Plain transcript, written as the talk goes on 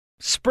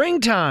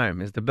Springtime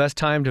is the best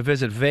time to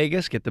visit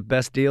Vegas, get the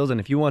best deals,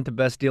 and if you want the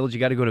best deals, you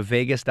got to go to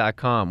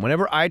Vegas.com.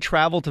 Whenever I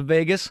travel to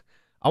Vegas,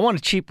 I want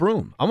a cheap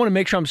room. I want to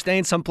make sure I'm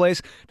staying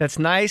someplace that's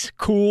nice,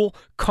 cool,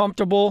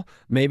 comfortable,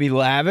 maybe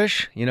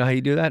lavish. You know how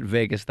you do that?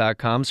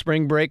 Vegas.com.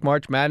 Spring break,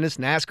 March Madness,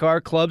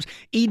 NASCAR, clubs,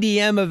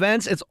 EDM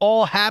events. It's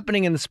all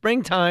happening in the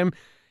springtime.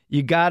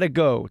 You got to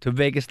go to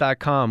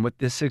Vegas.com with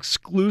this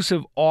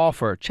exclusive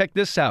offer. Check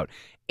this out.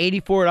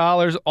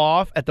 $84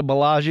 off at the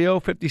Bellagio,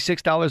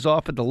 $56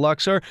 off at the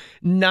Luxor,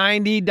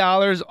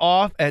 $90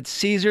 off at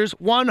Caesars,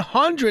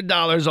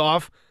 $100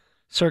 off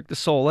Cirque du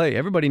Soleil.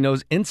 Everybody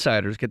knows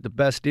insiders get the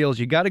best deals.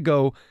 You got to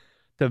go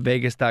to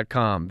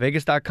Vegas.com.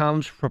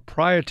 Vegas.com's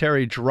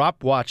proprietary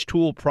Drop Watch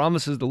tool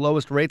promises the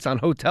lowest rates on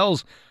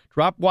hotels.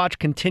 Drop Watch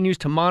continues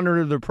to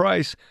monitor the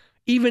price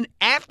even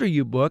after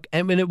you book,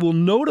 and then it will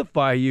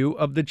notify you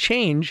of the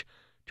change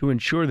to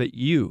ensure that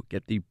you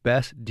get the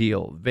best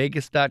deal.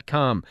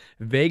 Vegas.com.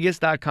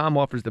 Vegas.com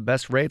offers the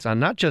best rates on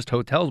not just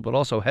hotels, but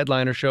also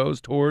headliner shows,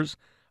 tours,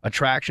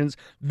 attractions,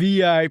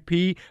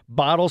 VIP,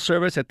 bottle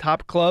service at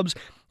top clubs.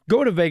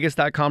 Go to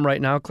Vegas.com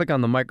right now, click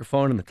on the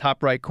microphone in the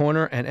top right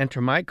corner, and enter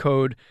my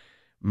code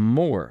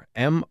MOHR,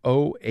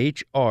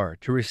 M-O-H-R,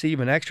 to receive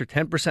an extra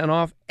 10%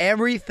 off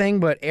everything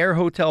but air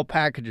hotel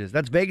packages.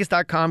 That's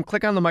Vegas.com.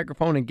 Click on the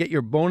microphone and get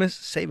your bonus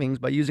savings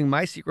by using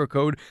my secret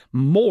code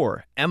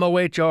MOHR,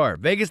 M-O-H-R.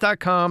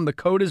 Vegas.com. The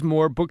code is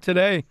MOHR. Book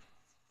today.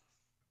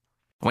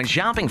 When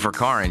shopping for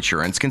car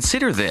insurance,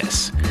 consider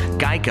this.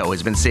 Geico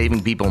has been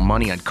saving people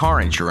money on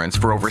car insurance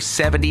for over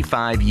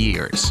 75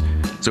 years.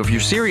 So if you're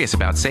serious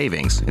about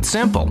savings, it's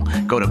simple.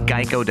 Go to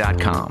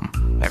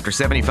geico.com. After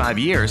 75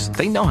 years,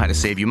 they know how to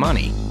save you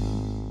money.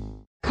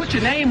 Put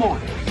your name on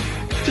it.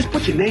 Just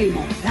put your name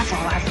on it. That's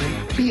all I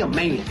say. Be a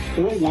man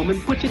or a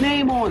woman. Put your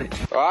name on it.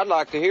 Well, I'd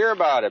like to hear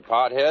about it,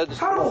 potheads.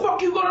 How the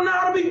fuck you gonna know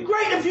how to be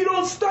great if you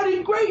don't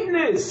study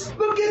greatness?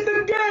 Look at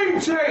the game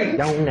change.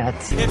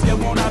 Donuts. If you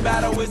want a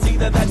battle, it's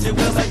either that you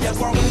will or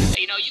you won't.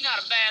 You know, you're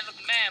not a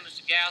bad-looking man,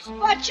 Mr. Gals.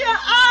 But you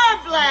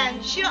are,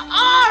 Blanche. You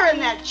are in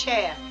that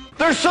chair.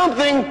 There's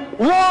something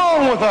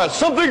wrong with us.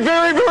 Something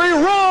very,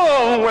 very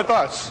wrong with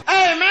us.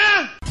 Hey,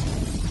 man.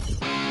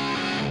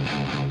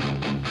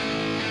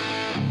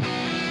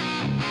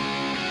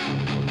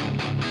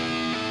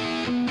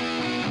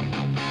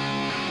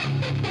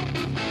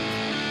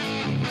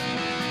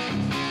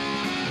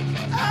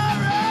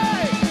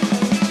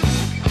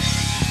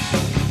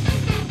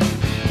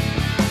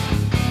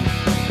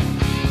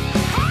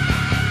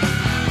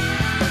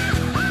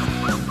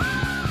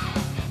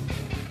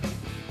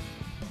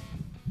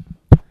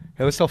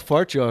 Hey, let's tell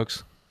fart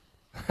jokes.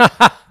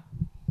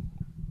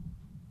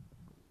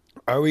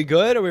 Are we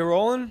good? Are we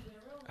rolling?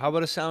 How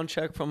about a sound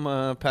check from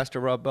Pastor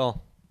Robb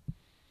Bell?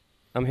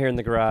 I'm here in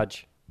the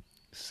garage.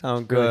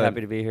 Sound good. Really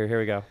happy to be here. Here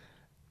we go.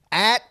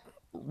 At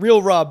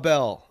Real Robb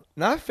Bell.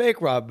 Not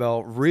fake Robb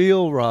Bell.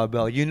 Real Robb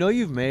Bell. You know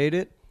you've made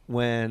it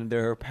when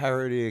there are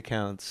parody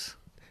accounts.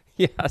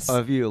 Yes.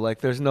 Of you.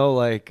 Like, there's no,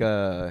 like,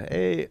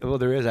 hey, well,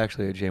 there is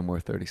actually a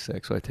Mohr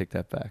 36, so I take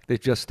that back. They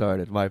just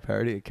started my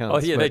parody accounts.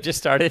 Oh, yeah, they just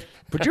started?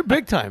 But you're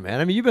big time, man.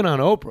 I mean, you've been on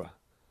Oprah.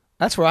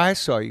 That's where I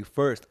saw you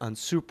first, on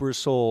Super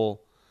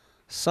Soul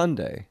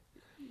Sunday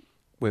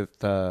with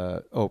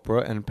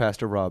Oprah and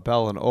Pastor Robb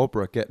Bell and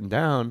Oprah getting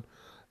down,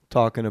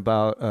 talking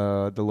about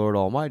the Lord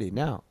Almighty.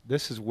 Now,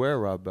 this is where,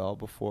 Robb Bell,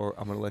 before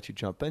I'm going to let you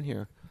jump in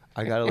here,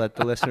 I got to let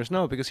the listeners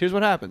know, because here's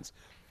what happens.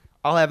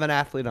 I'll have an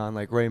athlete on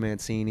like Ray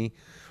Mancini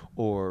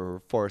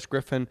or Forrest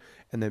Griffin,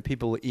 and then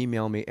people will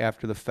email me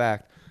after the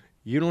fact.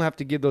 You don't have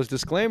to give those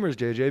disclaimers,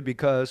 JJ,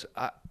 because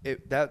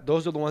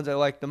those are the ones I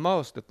like the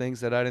most, the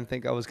things that I didn't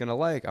think I was going to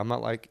like. I'm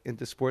not like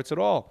into sports at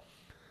all.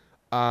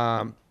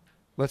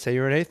 Let's say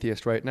you're an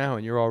atheist right now,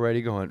 and you're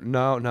already going,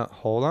 no,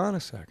 hold on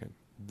a second.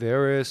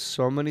 There is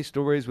so many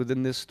stories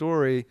within this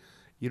story.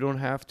 You don't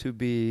have to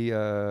be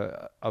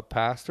a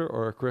pastor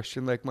or a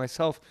Christian like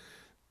myself.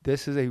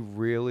 This is a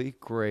really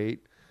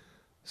great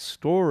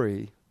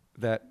story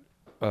that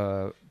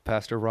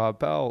Pastor Robb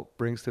Bell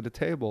brings to the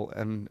table,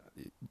 and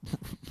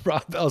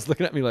Robb Bell's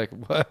looking at me like,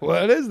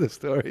 what is this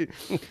story?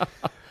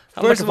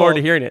 I'm looking forward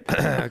to hearing it.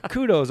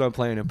 Kudos on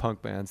playing in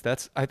punk bands.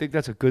 I think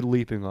that's a good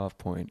leaping off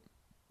point.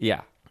 Yeah,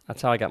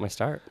 that's how I got my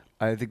start.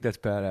 I think that's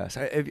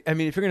badass. I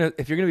mean, if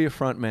you're gonna be a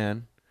front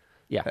man,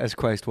 yeah, as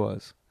Christ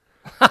was.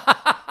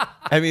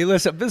 I mean,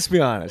 let's be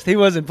honest. He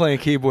wasn't playing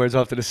keyboards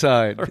off to the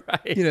side.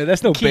 Right. You know,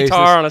 that's no bassist.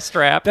 Guitar on a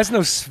strap. That's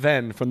no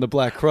Sven from the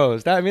Black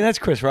Crowes. That's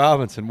Chris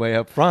Robinson way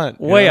up front.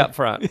 Way up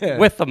front. Yeah.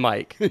 With the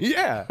mic.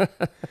 Yeah.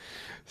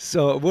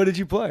 So what did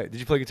you play? Did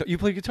you play guitar? You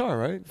played guitar,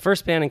 right?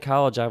 First band in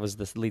college, I was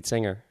the lead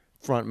singer.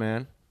 Front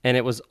man. And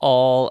it was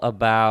all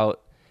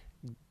about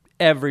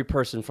every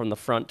person from the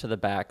front to the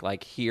back.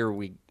 Like, we're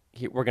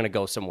going to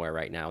go somewhere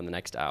right now in the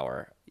next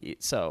hour.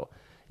 So...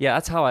 yeah,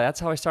 that's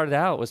how I started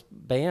out, was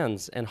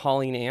bands and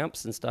hauling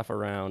amps and stuff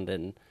around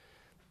and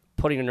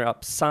putting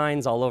up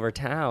signs all over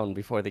town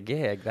before the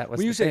gig. That was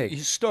when you say thing.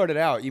 You started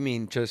out, you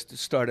mean just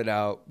started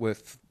out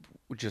with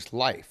just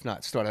life,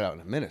 not started out in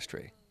a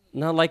ministry.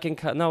 No,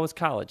 it was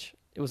college.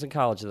 It was in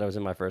college that I was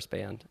in my first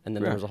band, and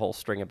then Yeah. there was a whole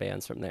string of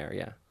bands from there.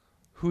 Yeah.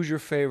 Who's your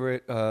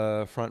favorite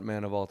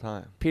frontman of all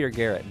time? Peter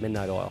Garrett,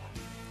 Midnight Oil.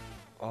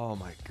 Oh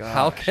my God!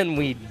 How can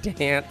we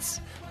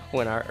dance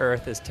when our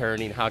earth is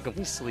turning? How can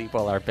we sleep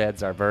while our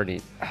beds are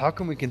burning? How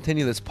can we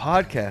continue this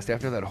podcast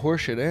after that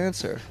horseshit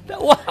answer?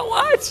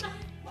 What?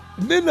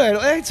 Midnight.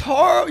 It's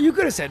horrible. You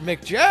could have said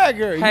Mick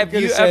Jagger. Have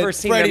you said ever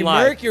seen Freddie them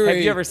live? Mercury. Have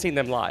you ever seen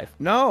them live?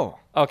 No.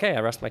 Okay, I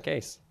rest my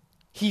case.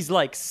 He's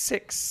like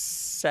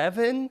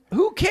 6'7".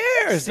 Who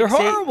cares? 6'8". They're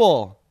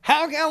horrible.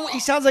 How can he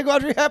sounds like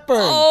Audrey Hepburn?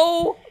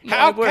 Oh,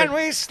 how my word. can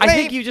we sleep? I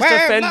think you just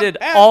when offended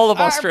the all of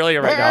ends Australia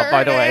are right now,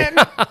 by the way.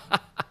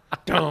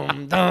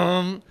 Dum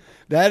dum.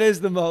 That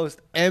is the most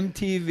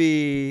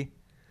MTV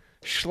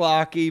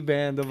schlocky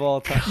band of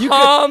all time. You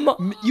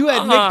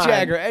had Mick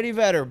Jagger, Eddie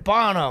Vedder,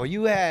 Bono.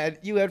 You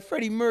had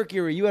Freddie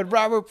Mercury. You had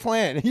Robert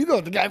Plant. You go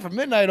with the guy from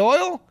Midnight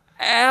Oil.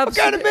 What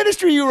kind of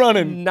ministry you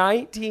running?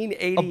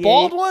 1988. A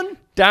bald one?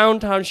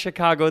 Downtown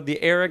Chicago, the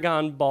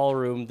Aragon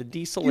Ballroom, the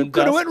Diesel You and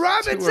could have Dust went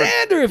Robin tour.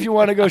 Zander if you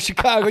want to go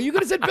Chicago. You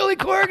could have said Billy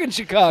Corgan,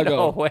 Chicago.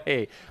 No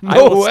way. No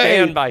I will way.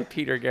 stand by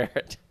Peter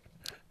Garrett.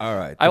 All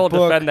right. I will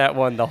defend that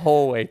one the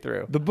whole way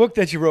through. The book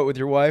that you wrote with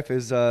your wife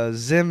is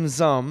Zim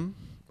Zum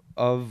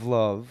of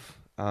Love.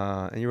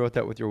 And you wrote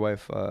that with your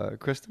wife,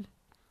 Kristen?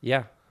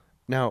 Yeah.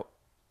 Now,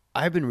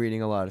 I've been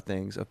reading a lot of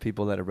things of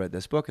people that have read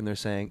this book, and they're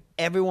saying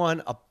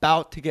everyone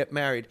about to get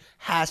married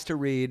has to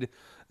read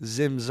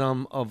Zim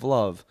Zum of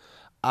Love.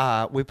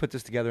 We put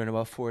this together in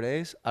about 4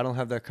 days. I don't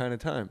have that kind of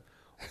time.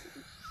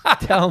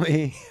 Tell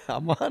me,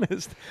 I'm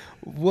honest.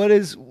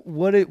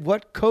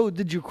 What code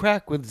did you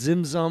crack with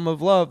Zim Zum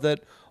of Love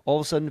that all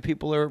of a sudden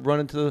people are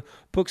running to the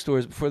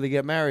bookstores before they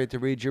get married to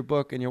read your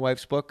book and your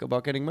wife's book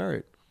about getting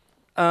married?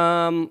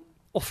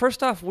 Well,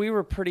 first off,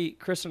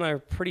 Chris and I are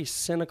pretty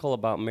cynical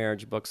about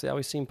marriage books. They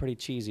always seem pretty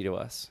cheesy to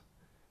us.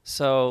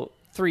 So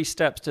 3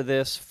 steps to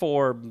this,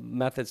 4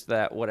 methods to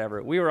that,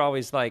 whatever. We were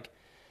always like,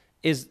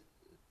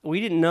 we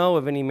didn't know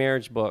of any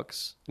marriage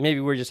books.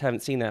 Maybe we just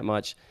haven't seen that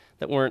much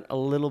that weren't a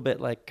little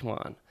bit like, come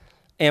on.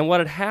 And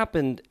what had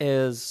happened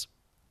is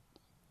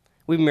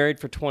we've been married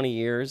for 20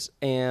 years,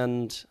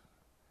 and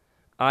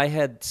I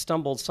had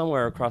stumbled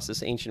somewhere across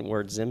this ancient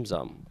word,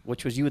 zimzum,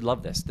 which was, you would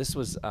love this. This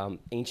was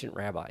ancient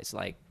rabbis,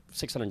 like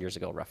 600 years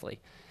ago,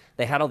 roughly.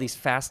 They had all these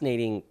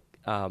fascinating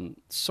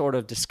sort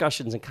of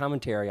discussions and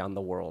commentary on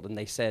the world, and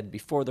they said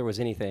before there was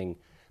anything,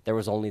 there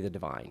was only the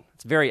divine.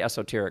 It's very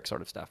esoteric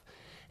sort of stuff.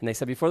 And they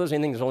said before there was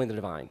anything, there's only the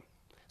divine.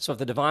 So if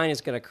the divine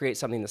is going to create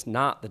something that's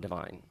not the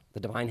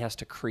divine has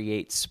to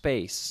create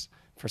space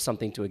for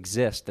something to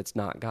exist that's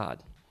not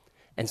God.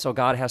 And so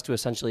God has to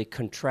essentially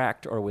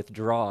contract or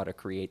withdraw to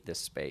create this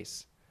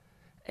space.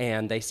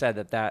 And they said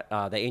that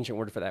the ancient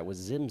word for that was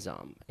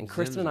zimzum. And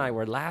Kristen and I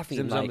were laughing.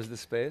 Zimzum is the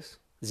space?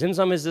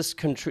 Zimzum is this,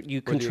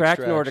 you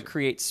contract in order to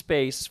create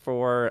space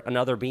for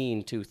another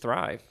being to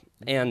thrive.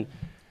 And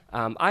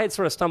I had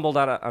sort of stumbled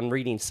out on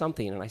reading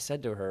something, and I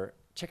said to her,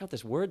 check out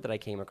this word that I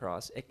came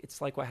across.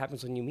 It's like what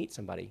happens when you meet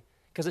somebody.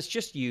 Because it's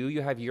just you.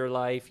 You have your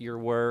life, your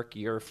work,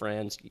 your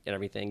friends, and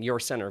everything, your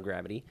center of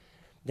gravity.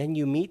 Then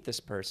you meet this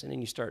person,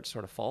 and you start to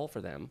sort of fall for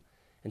them.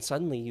 And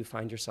suddenly you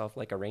find yourself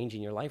like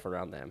arranging your life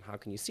around them. How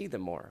can you see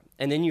them more?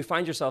 And then you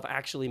find yourself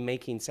actually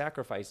making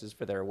sacrifices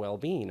for their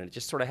well-being. And it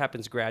just sort of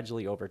happens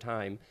gradually over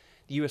time.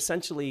 You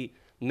essentially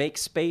make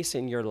space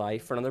in your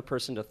life for another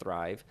person to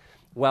thrive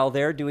while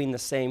they're doing the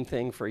same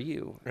thing for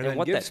you. And then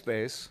give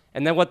space.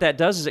 And then what that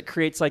does is it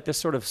creates like this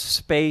sort of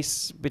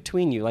space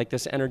between you, like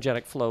this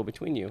energetic flow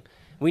between you.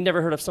 We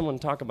never heard of someone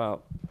talk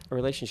about a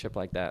relationship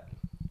like that.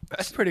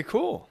 That's pretty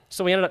cool.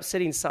 So we ended up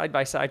sitting side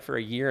by side for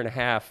a year and a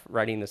half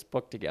writing this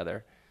book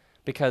together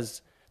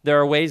because there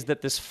are ways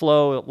that this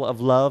flow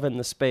of love in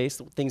the space,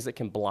 things that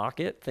can block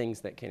it,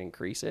 things that can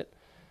increase it.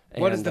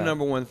 What is the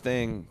number one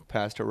thing,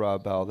 Pastor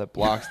Rob Bell, that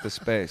blocks the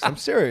space? I'm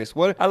serious.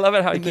 What? I love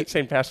it how you keep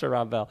saying Pastor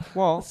Rob Bell.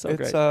 Well, it's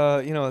it's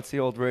it's the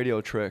old radio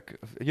trick.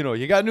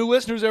 You got new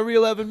listeners every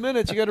 11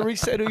 minutes. You got to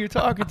reset who you're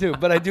talking to.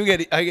 But I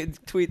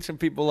get tweets from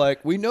people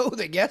like, "We know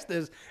the guest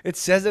is." It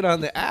says it on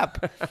the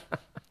app.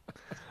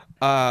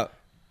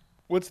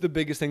 What's the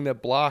biggest thing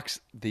that blocks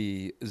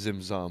the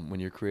zimzum when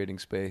you're creating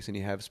space and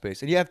you have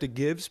space? And you have to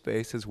give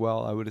space as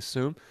well, I would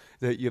assume,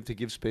 that you have to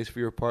give space for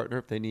your partner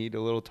if they need a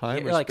little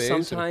time or space.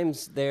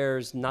 Sometimes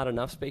there's not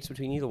enough space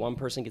between you. The one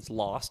person gets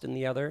lost in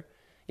the other.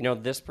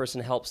 This person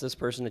helps this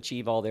person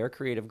achieve all their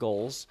creative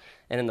goals,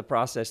 and in the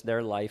process,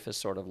 their life is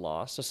sort of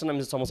lost. So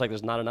sometimes it's almost like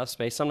there's not enough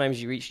space. Sometimes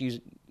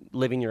you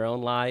living your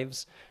own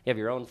lives. You have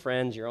your own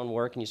friends, your own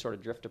work, and you sort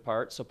of drift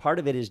apart. So part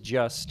of it is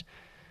just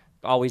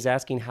always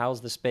asking, how's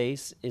the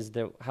space?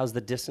 How's the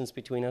distance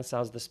between us?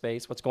 How's the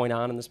space? What's going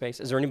on in the space?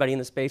 Is there anybody in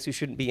the space who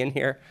shouldn't be in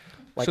here?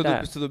 So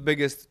the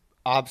biggest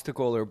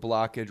obstacle or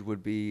blockage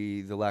would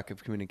be the lack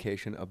of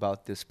communication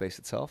about this space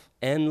itself?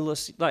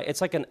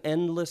 It's like an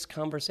endless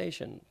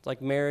conversation.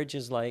 Like marriage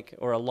is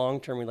or a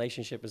long-term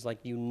relationship is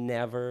like you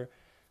never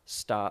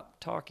stop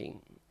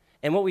talking.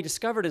 And what we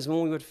discovered is when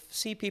we would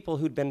see people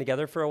who'd been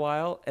together for a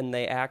while and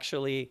they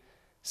actually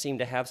seemed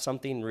to have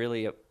something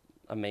really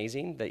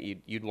amazing that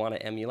you'd want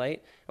to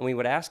emulate. And we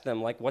would ask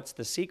them, like, what's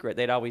the secret?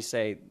 They'd always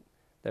say,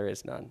 there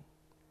is none.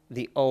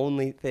 The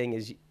only thing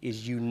is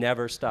you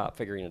never stop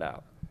figuring it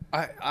out.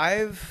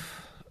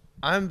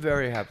 I'm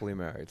very happily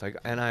married. Like,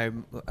 and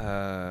I'm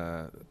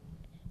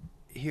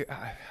here.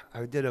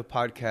 I did a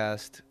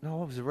podcast.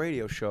 No, it was a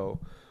radio show.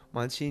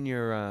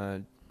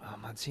 Monsignor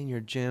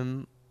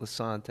Jim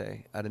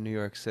Lasante out of New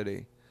York City,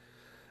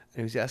 and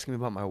he was asking me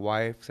about my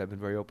wife, because I've been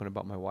very open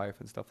about my wife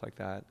and stuff like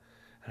that,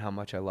 and how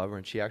much I love her,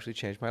 and she actually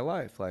changed my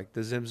life. Like,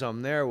 the Zim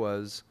Zum there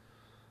was,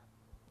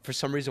 for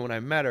some reason, when I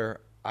met her,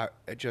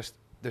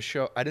 the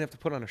show, I didn't have to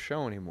put on a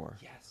show anymore.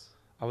 Yes.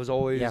 I was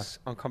always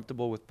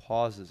uncomfortable with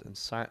pauses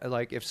and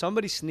like, if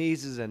somebody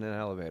sneezes in an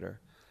elevator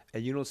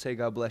and you don't say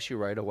God bless you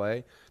right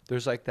away,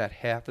 there's like that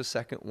half a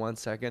second, 1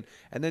 second,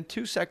 and then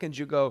 2 seconds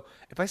you go,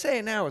 if I say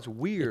it now, it's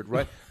weird,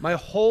 right? My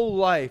whole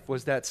life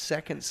was that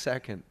second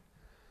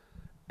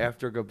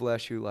after God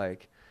bless you,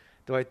 like,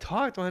 do I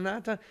talk? Do I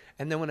not talk?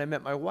 And then when I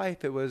met my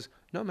wife, it was,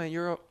 no, man,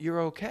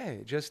 you're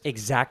okay. Just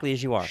exactly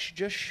as you are.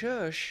 Just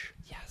shush.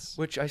 Yes.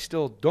 Which I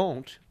still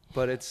don't.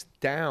 But it's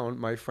down.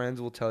 My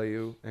friends will tell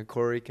you, and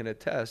Corey can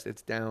attest,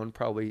 it's down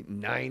probably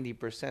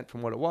 90%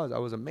 from what it was. I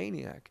was a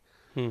maniac.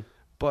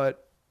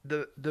 But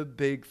the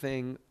big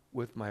thing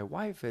with my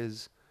wife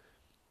is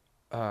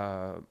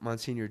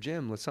Monsignor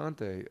Jim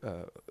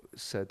Lasante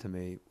said to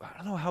me, I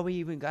don't know how we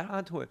even got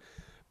onto it,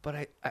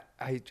 but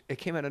it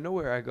came out of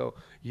nowhere. I go,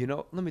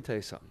 let me tell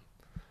you something.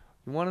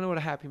 You want to know what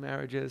a happy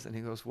marriage is? And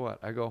he goes, what?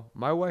 I go,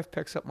 my wife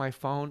picks up my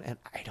phone, and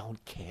I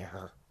don't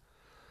care.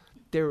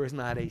 There is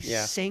not a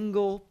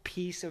single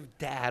piece of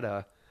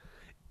data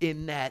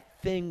in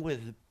that thing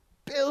with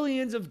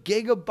billions of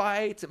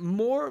gigabytes,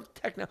 more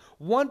techno.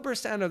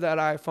 1% of that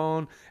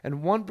iPhone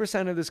and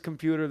 1% of this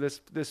computer,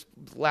 this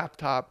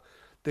laptop,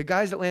 the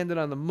guys that landed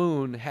on the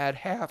moon had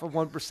half of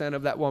 1%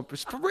 of that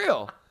 1%. For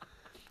real.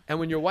 And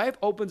when your wife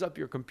opens up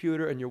your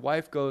computer and your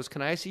wife goes,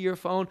 can I see your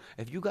phone?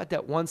 If you got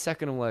that 1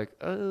 second, I'm like,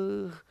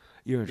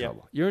 you're in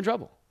trouble. You're in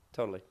trouble.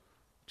 Totally.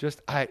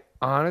 Just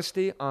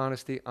honesty.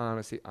 Absolutely.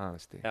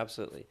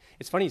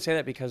 It's funny you say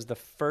that, because the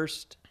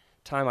first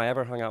time I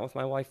ever hung out with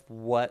my wife,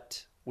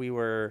 we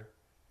were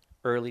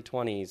early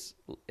 20s,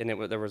 and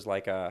there was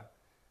like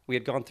we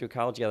had gone through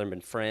college together and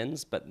been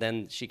friends, but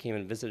then she came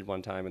and visited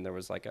one time, and there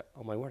was like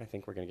oh my word, I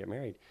think we're going to get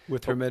married.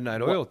 With her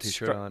Midnight Oil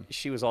t-shirt on.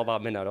 She was all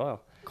about Midnight Oil.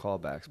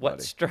 Callbacks,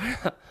 buddy.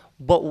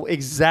 But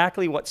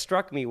exactly what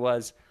struck me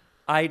was,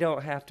 I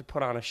don't have to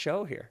put on a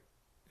show here.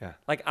 Yeah.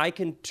 Like, I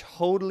can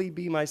totally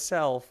be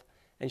myself,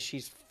 and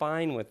she's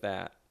fine with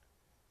that.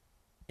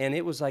 And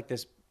it was like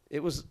this,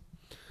 it was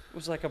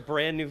like a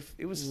brand new,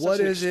 it was such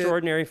an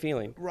extraordinary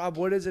feeling. Rob,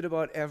 what is it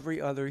about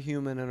every other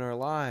human in our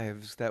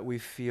lives that we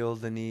feel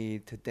the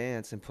need to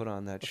dance and put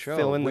on that show?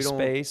 Fill in the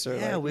space.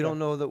 We don't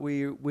know that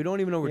we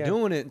don't even know we're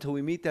doing it until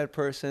we meet that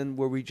person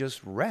where we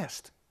just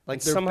rest.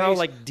 Like, somehow,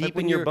 like, deep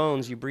in your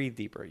bones, you breathe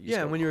deeper.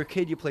 And when you're a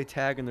kid, you play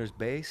tag and there's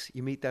bass.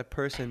 You meet that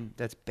person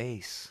that's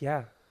bass.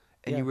 Yeah.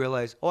 And you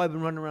realize, I've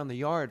been running around the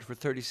yard for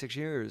 36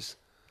 years.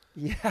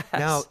 Yes.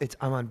 Now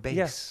I'm on bass.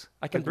 Yes.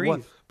 I can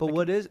breathe.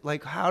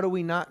 How do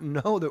we not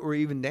know that we're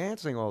even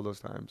dancing all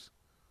those times?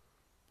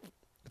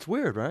 It's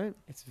weird, right?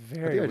 It's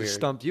very weird. I just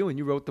stumped you and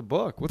you wrote the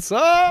book. What's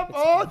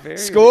up?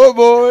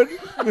 Scoreboard.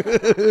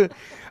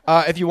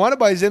 If you want to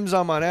buy Zim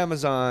Zum on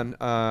Amazon,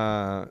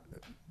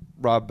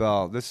 Rob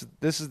Bell, this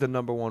is the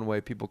number one way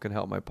people can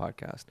help my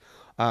podcast.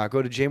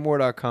 Go to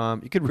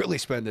jmohr.com. You could really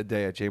spend a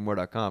day at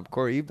jmohr.com.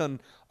 Corey, you've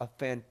done a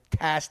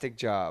fantastic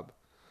job.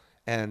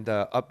 And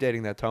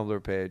updating that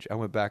Tumblr page, I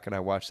went back and I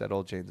watched that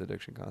old Jane's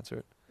Addiction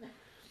concert.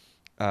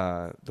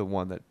 The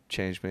one that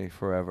changed me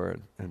forever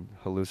and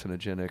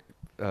hallucinogenic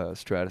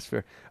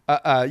stratosphere.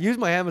 Use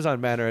my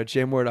Amazon banner at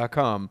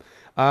jmohr.com.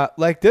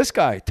 Like this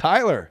guy,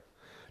 Tyler.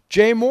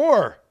 Jay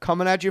Mohr,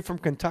 coming at you from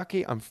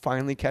Kentucky. I'm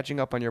finally catching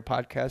up on your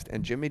podcast,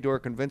 and Jimmy Dore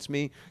convinced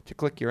me to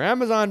click your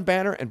Amazon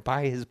banner and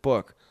buy his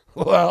book.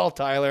 Well,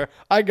 Tyler,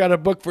 I got a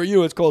book for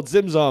you. It's called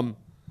Zim Zum.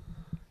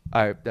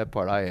 That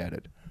part I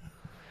added.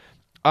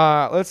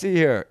 Let's see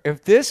here.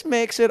 If this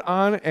makes it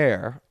on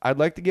air, I'd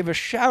like to give a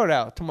shout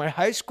out to my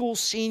high school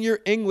senior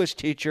English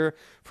teacher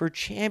for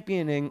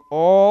championing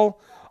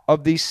all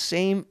of these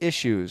same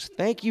issues.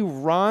 Thank you,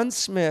 Ron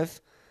Smith.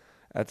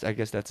 I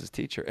guess that's his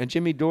teacher. And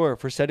Jimmy Dore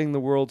for setting the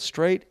world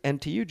straight. And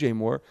to you, Jay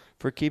Mohr,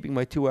 for keeping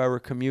my 2-hour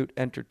commute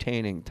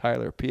entertaining.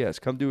 Tyler, P.S.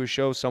 Come do a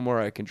show somewhere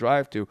I can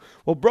drive to.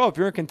 Well, bro, if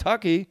you're in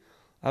Kentucky,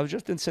 I was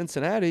just in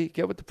Cincinnati.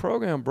 Get with the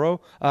program,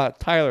 bro.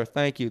 Tyler,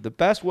 thank you. The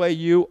best way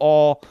you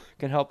all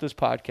can help this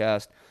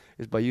podcast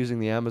is by using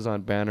the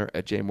Amazon banner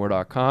at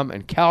jmohr.com.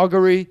 And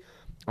Calgary,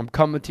 I'm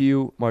coming to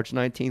you March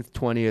 19th,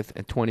 20th,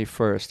 and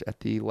 21st at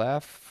the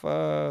Laugh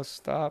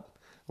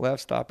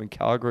Stop in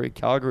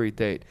Calgary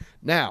date.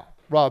 Now,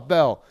 Rob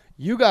Bell,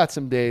 you got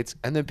some dates,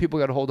 and then people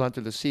got to hold on to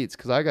the seats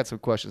because I got some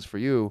questions for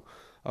you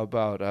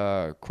about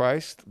the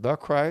Christ.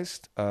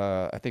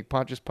 I think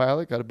Pontius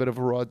Pilate got a bit of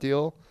a raw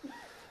deal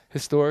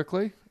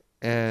historically,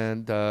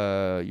 and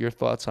your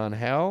thoughts on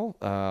hell,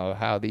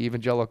 how the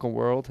evangelical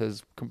world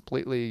has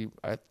completely,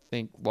 I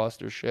think, lost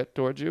their shit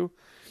towards you.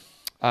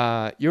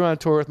 You're on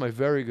tour with my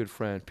very good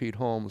friend, Pete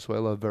Holmes, who I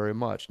love very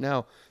much.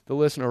 Now, the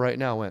listener right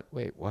now went,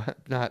 wait, what?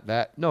 Not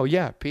that? No,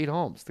 yeah, Pete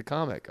Holmes, the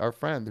comic, our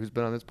friend who's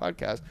been on this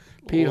podcast.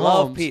 Pete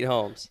Holmes. Pete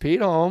Holmes.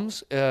 Pete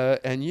Holmes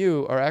and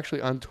you are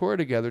actually on tour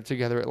together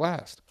at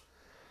last.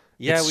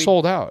 Yeah, it's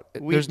sold out.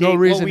 There's no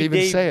reason to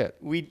even say it.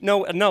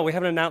 No, we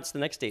haven't announced the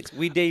next dates.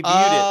 We debuted it.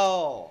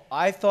 Oh,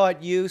 I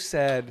thought you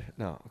said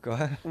no. Go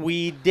ahead.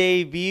 We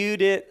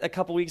debuted it a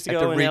couple weeks ago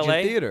at the in Regent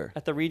LA Theater.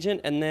 At the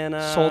Regent, and then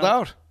sold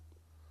out.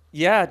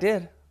 Yeah, it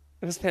did.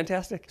 It was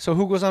fantastic. So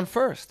who goes on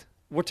first?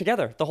 We're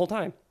together the whole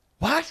time.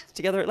 What?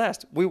 Together at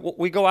last.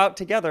 We go out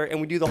together and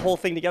we do the whole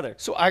thing together.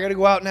 So I got to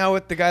go out now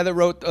with the guy that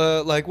wrote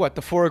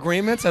the 4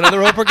 Agreements,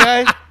 another Oprah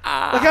guy.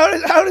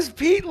 Like how does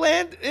Pete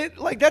land it?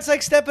 Like that's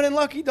like stepping in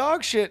lucky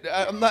dog shit.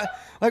 I'm not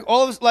like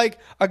all of us, like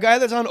a guy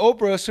that's on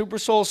Oprah, Super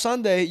Soul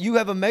Sunday. You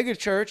have a mega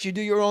church, you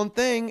do your own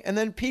thing, and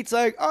then Pete's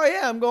like, oh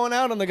yeah, I'm going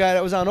out on the guy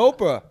that was on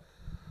Oprah.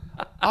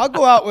 I'll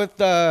go out with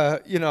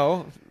You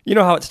know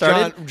how it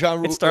started?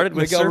 It started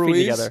with Miguel surfing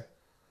Ruiz. together.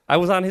 I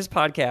was on his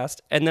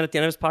podcast, and then at the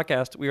end of his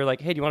podcast, we were like,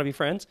 hey, do you want to be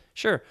friends?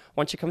 Sure.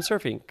 Why don't you come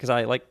surfing? Because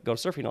I like go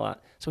surfing a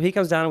lot. So he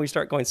comes down, and we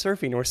start going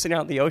surfing, and we're sitting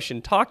out in the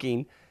ocean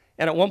talking.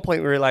 And at one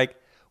point, we were like,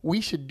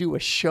 we should do a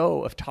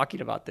show of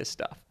talking about this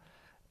stuff.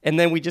 And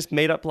then we just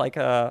made up like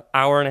a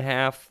hour and a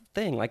half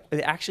thing. Like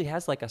it actually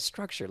has like a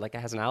structure, like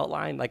it has an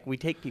outline. Like we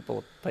take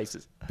people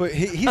places. But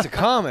he's a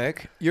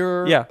comic.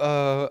 You're Yeah.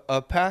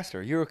 A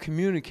pastor. You're a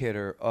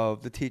communicator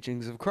of the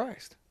teachings of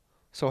Christ.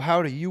 So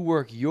how do you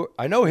work your?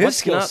 I know his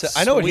skill set.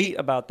 I know what he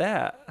about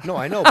that. No,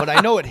 I know, but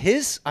I know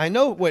his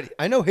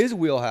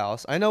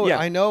wheelhouse. I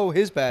know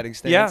his batting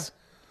stance. Yeah.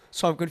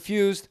 So I'm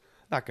confused.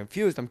 Not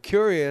confused. I'm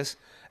curious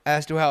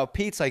as to how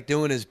Pete's like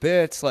doing his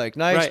bits. Like,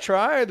 nice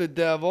try, the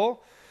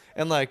devil.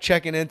 And like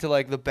checking into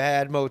like the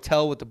bad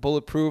motel with the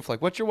bulletproof.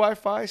 Like, what's your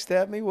Wi-Fi?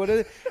 Stab me. What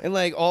is it? And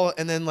like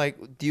and then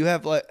like, do you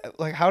have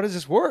like how does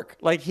this work?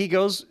 Like he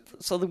goes,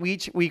 so that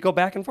we go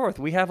back and forth.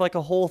 We have like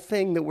a whole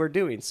thing that we're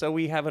doing. So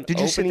we have an.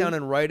 Did you sit down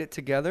and write it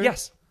together?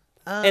 Yes.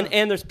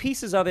 And there's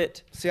pieces of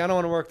it. See, I don't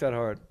want to work that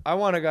hard. I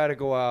want a guy to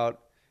go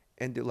out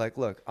and do like,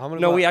 look, I'm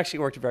gonna. No, we actually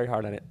worked very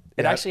hard on it.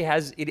 It actually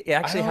has. It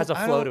actually has a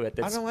flow to it.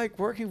 I don't like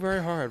working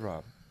very hard,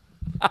 Rob.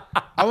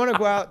 I want to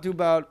go out, do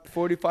about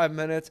 45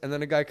 minutes, and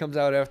then a guy comes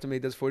out after me,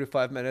 does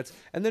 45 minutes,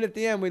 and then at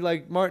the end we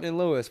like Martin and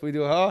Lewis. We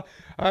do,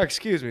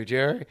 excuse me,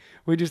 Jerry.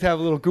 We just have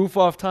a little goof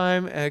off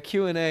time,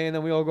 Q&A, and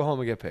then we all go home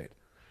and get paid.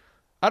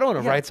 I don't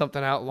want to write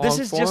something out long. This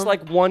is just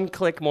like one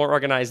click more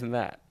organized than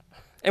that,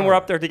 and we're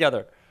up there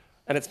together,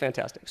 and it's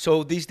fantastic.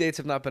 So these dates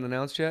have not been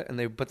announced yet,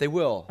 but they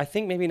will. I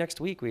think maybe next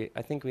week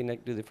I think we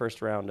do the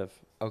first round of.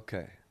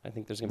 Okay. I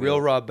think there's gonna be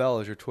Real Rob Bell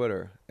is your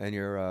Twitter, and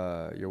your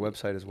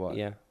website is what?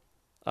 Yeah.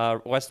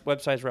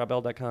 Website is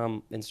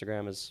robbell.com.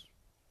 Instagram is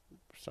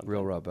something.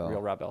 Real Rob Bell.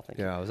 Real Rob Bell, thank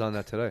you. Yeah, I was on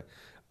that today.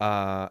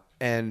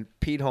 And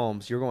Pete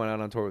Holmes, you're going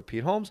out on tour with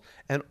Pete Holmes.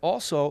 And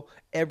also,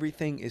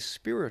 Everything is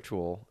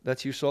Spiritual.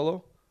 That's you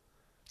solo?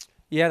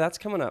 Yeah, that's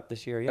coming up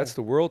this year, yeah. That's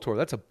the world tour.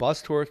 That's a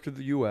bus tour through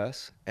the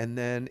U.S. And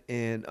then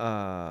in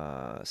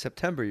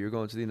September, you're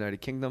going to the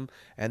United Kingdom.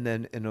 And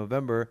then in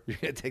November, you're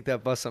going to take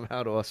that bus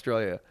somehow to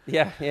Australia.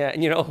 Yeah.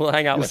 And we'll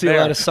hang out You'll with see a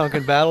lot of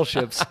sunken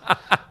battleships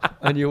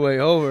on your way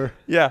over.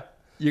 Yeah.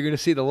 You're going to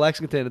see the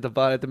Lexington at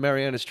the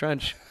Marianas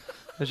Trench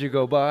as you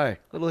go by.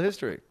 Little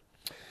history.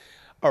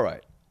 All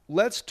right.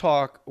 Let's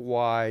talk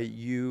why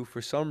you,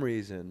 for some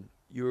reason,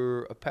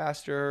 you're a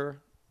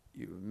pastor,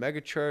 you're a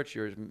mega church,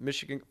 you're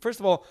Michigan. First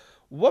of all,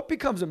 what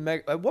becomes a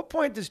mega? At what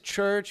point does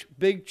church,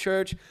 big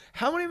church,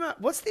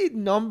 what's the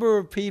number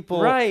of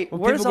people? Right.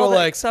 Where does all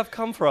that stuff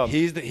come from?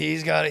 He's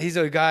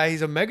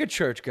a mega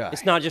church guy.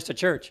 It's not just a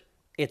church.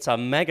 It's a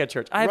mega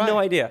church. I have no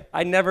idea.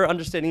 I never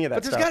understood any of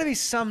that stuff. But there's got to be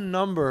some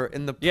number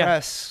in the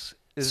press.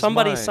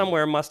 Somebody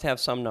somewhere must have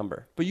some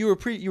number. But you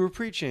were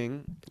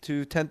preaching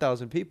to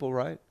 10,000 people,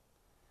 right?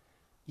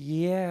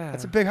 Yeah.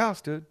 That's a big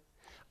house, dude.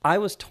 I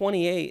was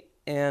 28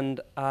 and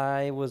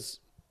I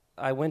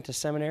went to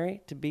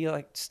seminary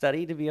to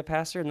study to be a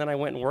pastor, and then I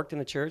went and worked in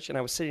the church, and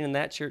I was sitting in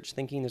that church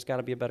thinking there's got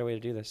to be a better way to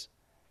do this.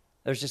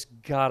 There's just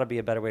got to be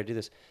a better way to do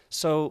this.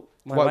 So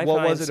what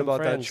was it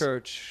about that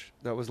church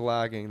that was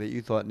lagging that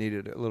you thought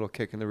needed a little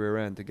kick in the rear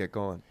end to get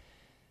going?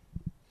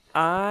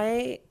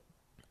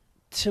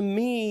 To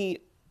me,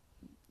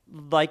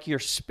 like your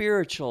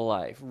spiritual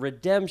life,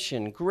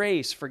 redemption,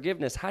 grace,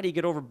 forgiveness, how do you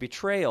get over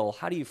betrayal?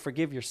 How do you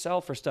forgive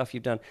yourself for stuff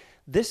you've done?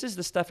 This is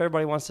the stuff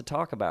everybody wants to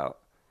talk about.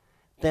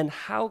 Then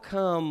how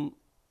come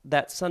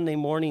that Sunday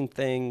morning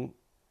thing,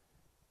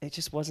 it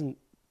just wasn't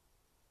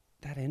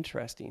that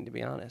interesting, to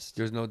be honest.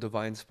 There's no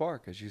divine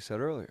spark, as you said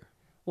earlier.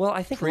 Well,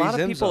 I think a lot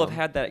of people have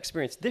had that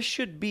experience. This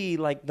should be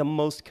like the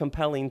most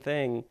compelling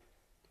thing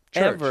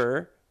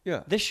ever.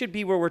 Yeah. This should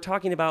be where we're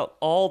talking about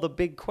all the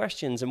big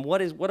questions and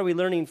what are we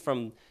learning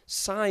from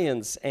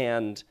science,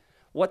 and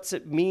what's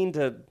it mean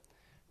to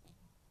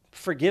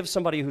forgive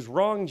somebody who's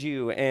wronged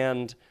you,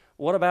 and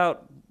what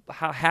about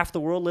how half the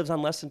world lives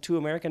on less than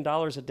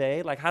 $2 a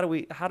day? Like how do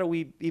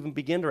we even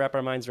begin to wrap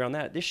our minds around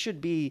that? This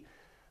should be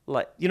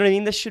like, you know what I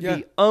mean? This should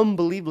be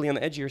unbelievably on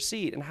the edge of your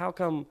seat. And how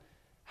come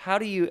how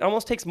do you? It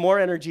almost takes more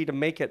energy to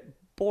make it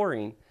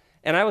boring.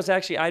 And I'd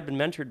been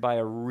mentored by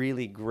a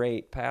really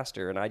great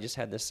pastor, and I just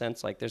had this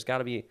sense like there's got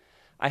to be.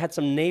 I had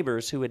some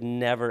neighbors who had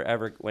never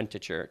ever went to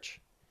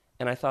church,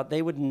 and I thought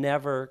they would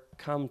never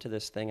come to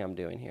this thing I'm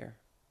doing here.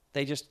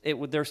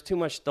 There's too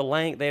much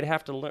they'd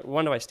have to learn.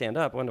 When do I stand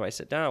up? When do I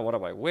sit down? What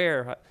do I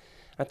wear?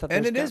 I thought,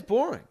 and it is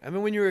boring. I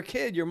mean, when you were a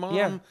kid, your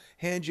mom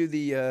hands you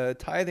the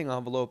tithing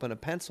envelope and a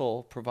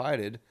pencil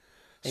provided.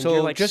 And so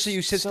you're like just so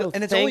you sit so still,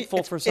 and it's thankful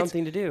only for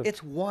something to do.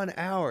 It's 1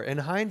 hour. In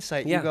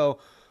hindsight, you go,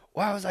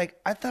 "Wow!"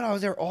 I thought I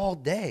was there all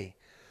day.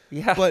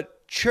 Yeah.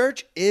 But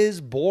church is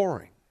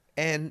boring,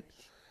 and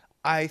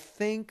I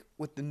think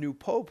with the new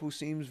pope, who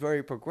seems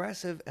very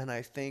progressive, and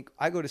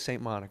I go to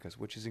St. Monica's,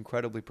 which is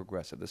incredibly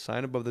progressive. The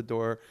sign above the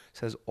door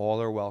says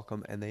all are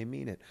welcome, and they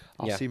mean it.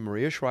 I'll see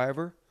Maria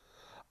Shriver.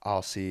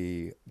 I'll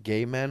see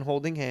gay men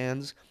holding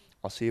hands.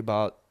 I'll see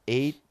about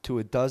 8 to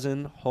a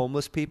dozen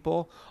homeless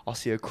people. I'll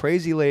see a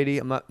crazy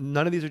lady.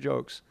 None of these are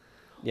jokes.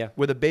 Yeah.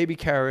 With a baby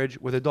carriage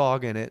with a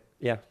dog in it.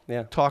 Yeah.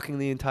 Talking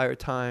the entire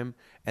time.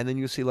 And then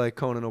you see like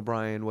Conan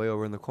O'Brien way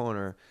over in the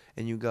corner,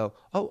 and you go,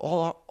 "Oh,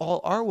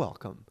 all are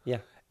welcome." Yeah.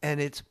 And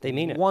they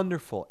mean it.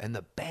 Wonderful. And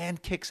the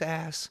band kicks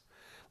ass.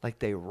 Like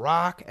they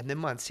rock. And then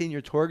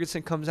Monsignor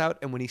Torgerson comes out,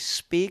 and when he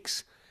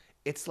speaks,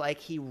 it's like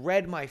he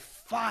read my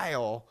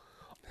file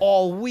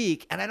all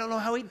week, and I don't know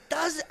how he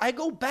does it. I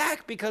go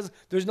back because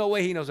there's no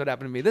way he knows what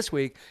happened to me this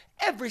week.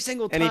 Every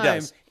single time. And he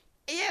does.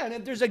 Yeah, and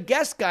if there's a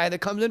guest guy that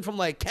comes in from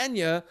like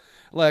Kenya,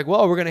 like,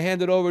 well, we're going to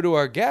hand it over to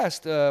our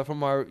guest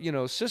from our,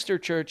 sister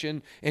church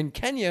in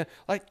Kenya.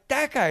 Like,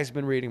 that guy's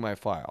been reading my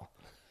file.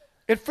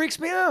 It freaks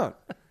me out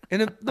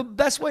in the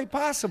best way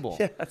possible.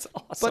 Yeah, that's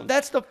awesome. But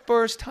that's the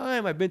first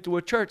time I've been to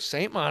a church,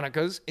 St.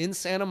 Monica's in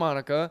Santa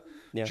Monica,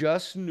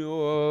 just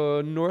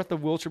north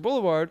of Wilshire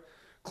Boulevard,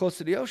 close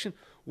to the ocean,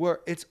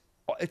 where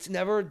it's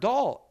never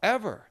dull,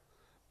 ever.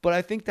 But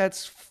I think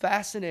that's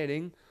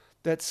fascinating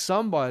that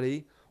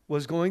somebody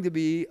was going to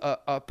be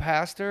a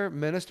pastor,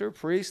 minister,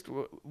 priest,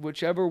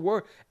 whichever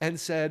word, and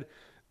said,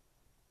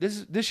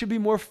 this should be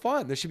more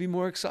fun. This should be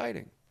more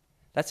exciting.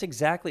 That's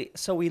exactly.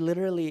 So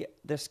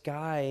this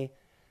guy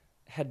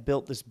had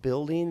built this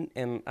building,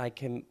 and I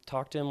can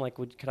talk to him like,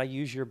 could I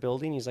use your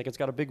building? He's like, it's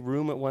got a big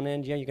room at one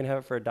end. Yeah, you can have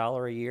it for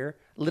 $1 a year.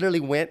 Literally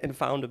went and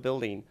found a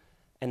building,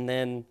 and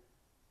then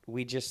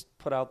we just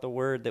put out the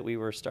word that we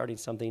were starting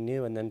something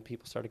new, and then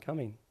people started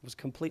coming. It was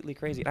completely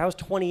crazy. I was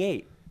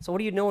 28. So what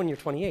do you know when you're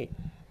 28?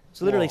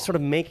 So literally sort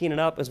of making it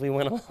up as we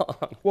went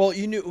along. Well,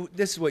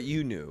 this is what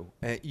you knew.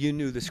 You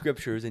knew the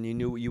scriptures, and you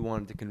knew what you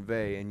wanted to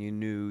convey, and you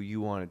knew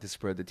you wanted to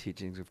spread the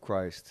teachings of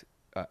Christ,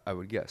 I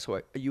would guess. So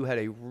you had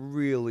a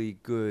really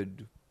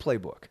good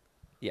playbook.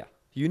 Yeah.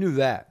 You knew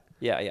that.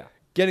 Yeah.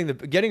 Getting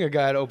a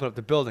guy to open up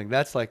the building,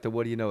 that's like the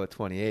what do you know at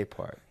 28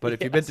 part. But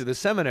if you've been to the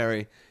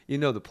seminary, you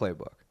know the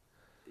playbook.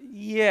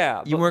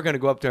 Yeah. You weren't going to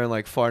go up there and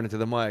like fart into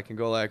the mic and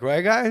go like,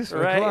 right, guys?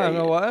 Right. Come on,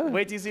 know what?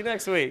 Wait till you see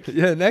next week.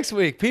 Yeah, next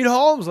week. Pete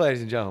Holmes,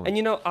 ladies and gentlemen.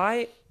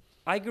 And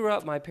I grew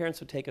up, my parents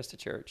would take us to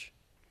church.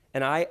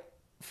 And I,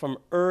 from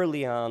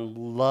early on,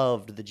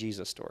 loved the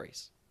Jesus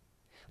stories.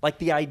 Like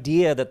the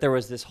idea that there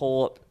was this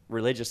whole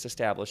religious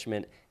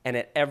establishment, and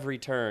at every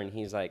turn,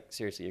 he's like,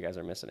 seriously, you guys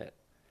are missing it.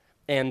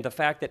 And the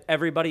fact that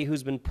everybody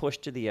who's been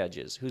pushed to the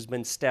edges, who's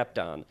been stepped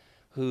on,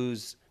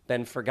 who's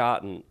been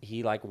forgotten,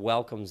 he like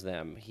welcomes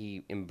them,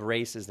 he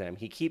embraces them,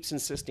 he keeps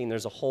insisting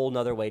there's a whole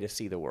nother way to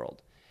see the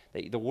world.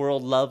 The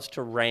world loves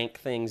to rank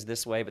things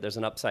this way, but there's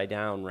an upside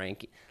down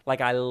ranking. Like,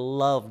 I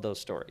love those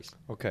stories.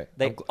 Okay.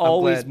 They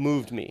always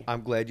moved me.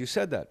 I'm glad you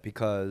said that,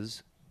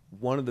 because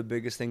one of the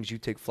biggest things you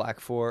take flack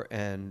for,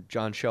 and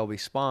John Shelby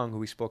Spong, who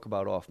we spoke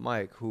about off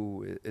mic,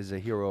 who is a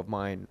hero of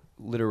mine,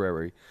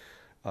 literary,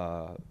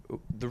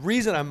 the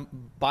reason I'm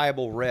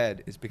Bible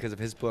read is because of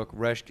his book,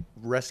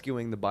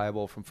 Rescuing the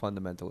Bible from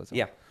Fundamentalism.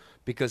 Yeah.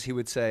 Because he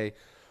would say,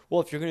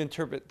 well, if you're going to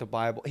interpret the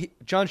Bible,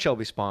 John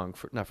Shelby Spong,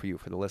 not for you,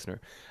 for the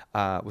listener,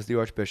 was the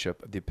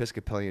Archbishop of the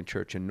Episcopalian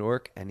Church in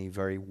Newark, and he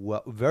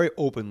very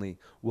openly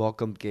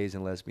welcomed gays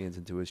and lesbians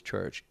into his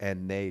church,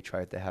 and they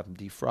tried to have him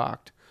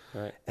defrocked.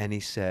 Right. And he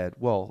said,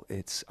 well,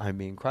 I'm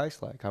being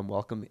Christ-like. I'm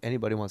welcome.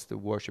 Anybody wants to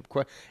worship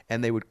Christ.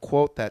 And they would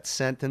quote that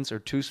sentence or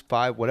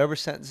 2-5, whatever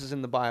sentences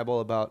in the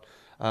Bible about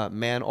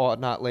man ought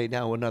not lay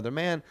down with another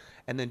man.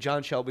 And then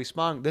John Shelby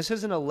Spong, this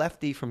isn't a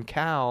lefty from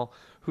Cal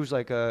who's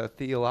like a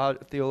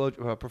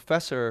theologian,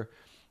 professor.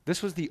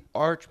 This was the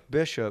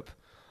Archbishop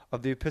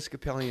of the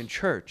Episcopalian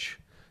Church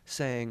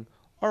saying,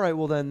 all right,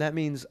 well then that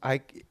means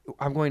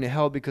I'm going to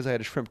hell because I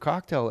had a shrimp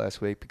cocktail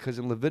last week, because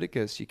in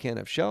Leviticus you can't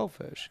have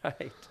shellfish.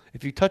 Right.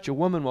 If you touch a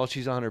woman while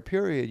she's on her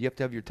period, you have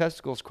to have your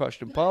testicles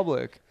crushed in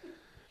public.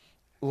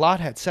 Lot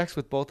had sex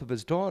with both of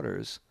his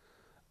daughters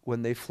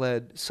when they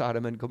fled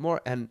Sodom and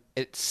Gomorrah. And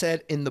it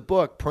said in the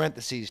book,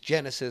 parentheses,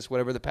 Genesis,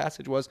 whatever the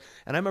passage was.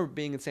 And I remember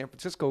being in San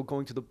Francisco,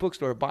 going to the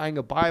bookstore, buying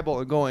a Bible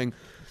and going,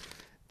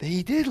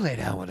 he did lay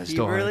down with his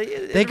daughter.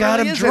 They got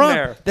him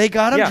drunk. They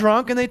got him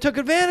drunk, and they took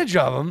advantage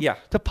of him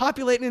to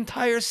populate an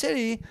entire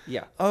city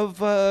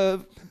of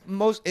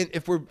most.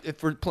 If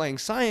we're playing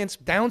science,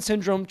 Down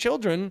syndrome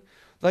children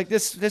Like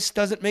this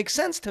doesn't make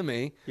sense to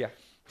me. Yeah.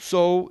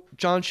 So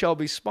John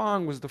Shelby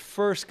Spong was the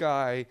first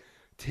guy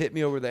to hit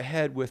me over the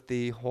head with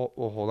the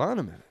hold on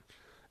a minute.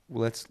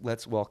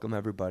 Let's welcome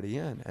everybody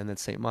in. And then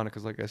St.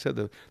 Monica's, like I said,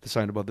 the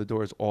sign above the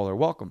door is all are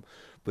welcome.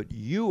 But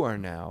you are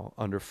now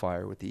under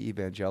fire with the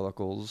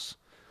evangelicals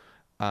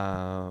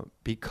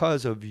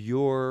because of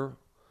your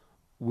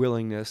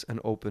willingness and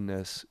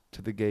openness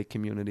to the gay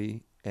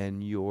community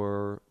and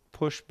your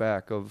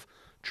pushback of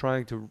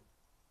trying to,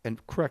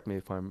 and correct me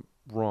if I'm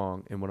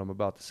wrong in what I'm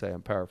about to say,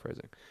 I'm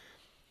paraphrasing.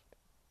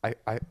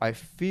 I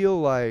feel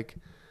like,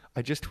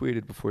 I just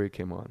tweeted before you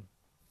came on.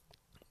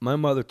 My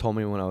mother told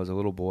me when I was a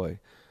little boy,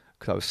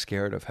 because I was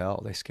scared of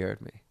hell, they scared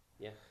me.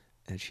 Yeah.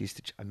 And she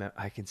used to,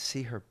 I can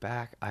see her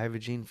back, Ivy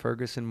Jean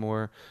Ferguson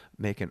Moore,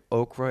 making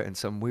okra and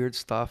some weird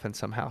stuff in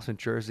some house in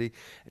Jersey,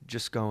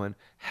 just going,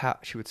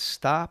 she would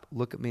stop,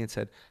 look at me and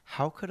said,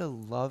 how could a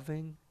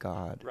loving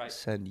God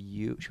send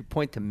you? She would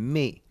point to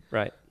me.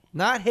 Right.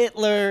 Not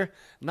Hitler,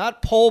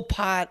 not Pol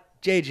Pot,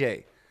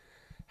 JJ.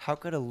 How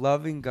could a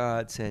loving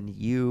God send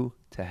you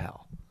to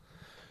hell?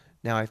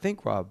 Now, I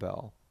think, Rob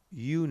Bell,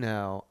 you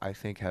now, I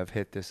think, have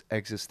hit this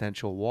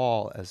existential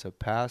wall as a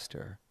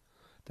pastor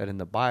that in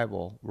the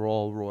Bible, we're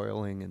all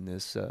roiling in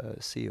this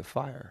sea of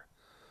fire.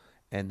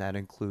 And that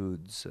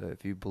includes,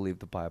 if you believe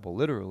the Bible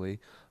literally,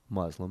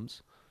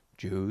 Muslims,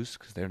 Jews,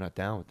 because they're not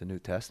down with the New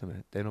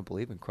Testament. They don't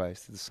believe in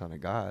Christ as the Son of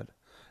God.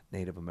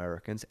 Native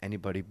Americans,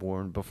 anybody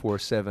born before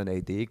 7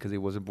 AD, because he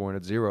wasn't born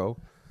at 0.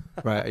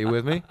 Right, are you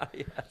with me?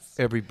 Yes.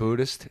 Every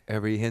Buddhist,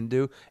 every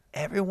Hindu,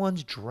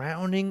 everyone's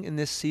drowning in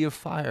this sea of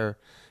fire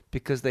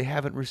because they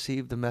haven't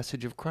received the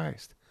message of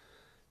Christ.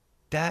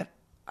 That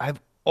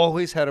I've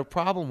always had a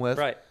problem with.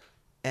 Right.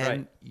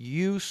 And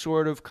you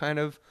sort of kind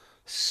of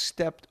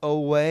stepped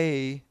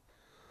away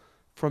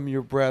from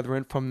your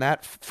brethren, from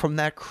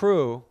that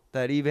crew,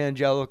 that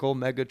evangelical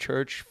mega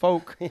church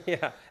folk,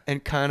 Yeah.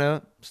 and kind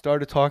of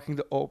started talking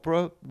to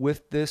Oprah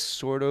with this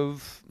sort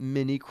of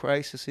mini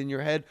crisis in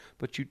your head,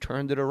 but you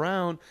turned it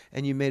around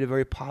and you made a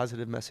very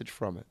positive message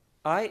from it.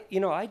 I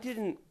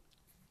didn't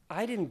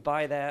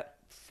buy that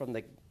from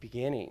the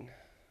beginning.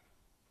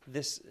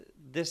 This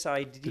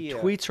idea.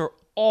 The tweets are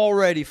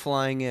already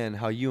flying in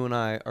how you and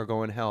I are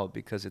going to hell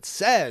because it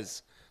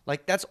says,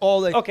 like, that's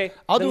all they. Okay,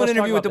 I'll then do an let's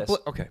interview talk with about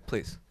the. this. Okay,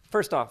 please.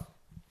 First off,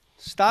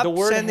 Stop the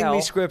word sending hell,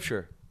 me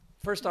scripture.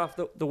 First off,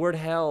 the word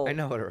hell I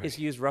know it already. is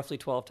used roughly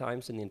 12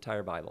 times in the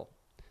entire Bible.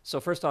 So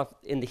first off,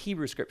 in the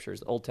Hebrew scriptures,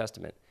 the Old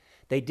Testament,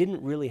 they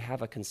didn't really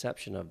have a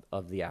conception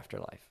of the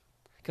afterlife.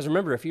 Because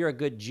remember, if you're a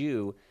good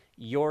Jew,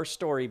 your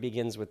story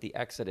begins with the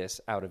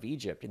Exodus out of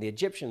Egypt. And the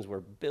Egyptians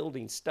were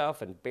building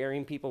stuff and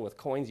burying people with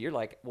coins. You're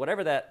like,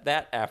 whatever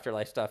that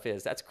afterlife stuff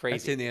is, that's crazy.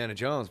 That's Indiana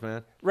Jones,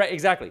 man. Right,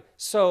 exactly.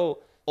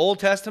 So Old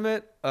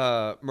Testament,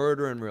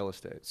 murder and real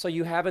estate. So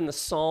you have in the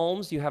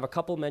Psalms, you have a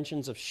couple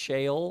mentions of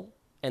Sheol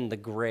and the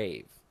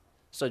grave.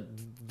 So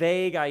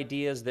vague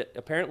ideas that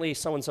apparently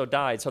so-and-so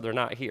died, so they're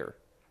not here.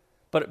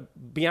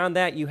 But beyond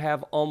that, you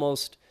have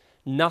almost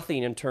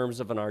nothing in terms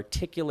of an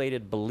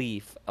articulated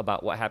belief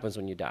about what happens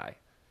when you die.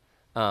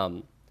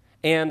 And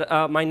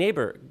my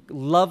neighbor,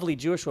 lovely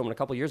Jewish woman, a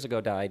couple years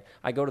ago died.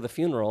 I go to the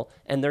funeral,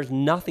 and there's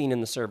nothing in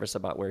the service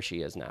about where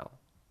she is now.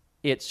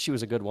 She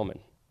was a good woman.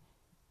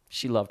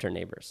 She loved her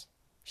neighbors.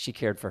 She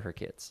cared for her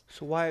kids.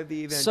 So why have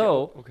the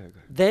So okay,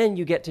 then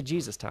you get to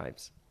Jesus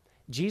times.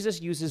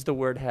 Jesus uses the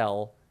word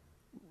hell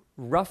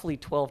roughly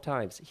 12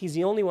 times. He's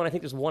the only one, I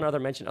think there's one other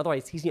mention.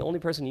 Otherwise, he's the only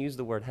person who used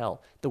the word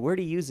hell. The word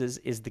he uses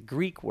is the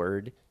Greek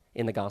word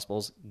in the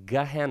Gospels,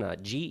 Gehenna,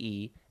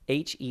 Gehenna,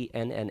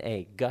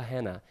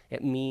 Gehenna.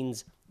 It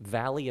means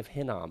Valley of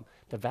Hinnom.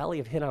 The Valley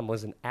of Hinnom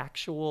was an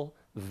actual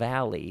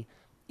valley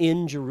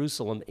in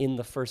Jerusalem in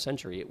the first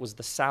century. It was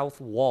the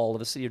south wall of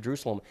the city of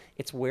Jerusalem.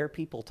 It's where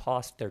people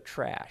tossed their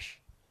trash.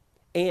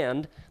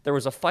 And there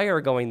was a fire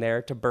going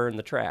there to burn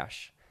the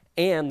trash.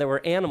 And there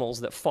were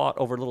animals that fought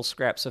over little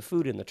scraps of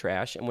food in the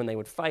trash. And when they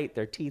would fight,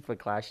 their teeth would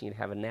clash and you'd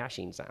have a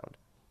gnashing sound.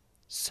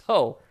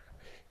 So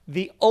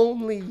the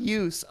only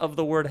use of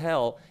the word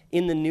hell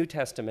in the New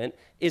Testament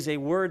is a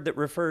word that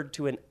referred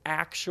to an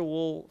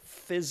actual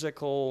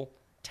physical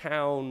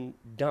town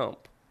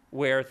dump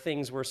where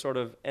things were sort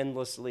of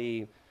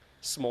endlessly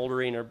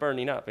smoldering or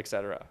burning up,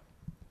 etc.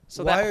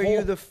 So why are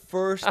you the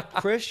first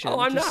Christian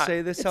I'm to not.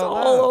 say this it's out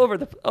loud? all over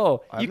the.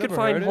 I've you can never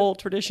find heard it. whole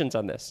traditions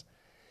on this.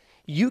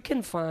 You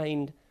can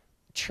find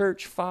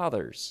church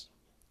fathers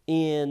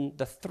in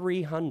the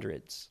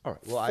 300s, All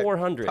right, well,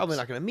 400s. I'm probably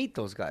not going to meet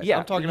those guys. Yeah,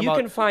 I'm talking you about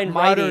can find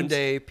modern writings,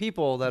 day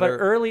people that but are.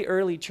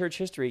 early church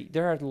history,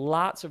 there are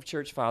lots of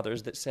church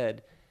fathers that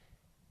said,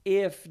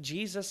 if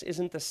Jesus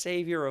isn't the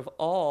savior of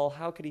all,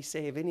 how could he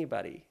save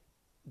anybody?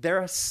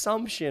 Their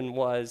assumption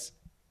was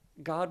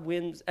God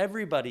wins,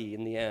 everybody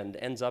in the end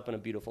ends up in a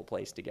beautiful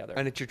place together.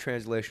 And it's your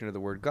translation of the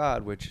word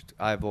God, which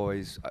I've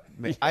always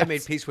I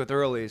made peace with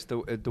early. Is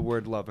the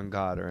word love and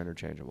God are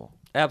interchangeable.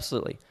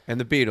 Absolutely. And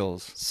the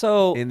Beatles.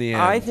 So in the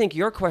end, I think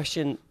your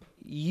question,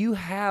 you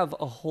have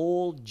a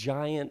whole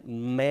giant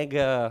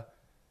mega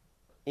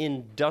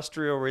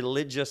industrial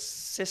religious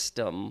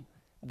system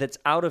that's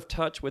out of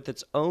touch with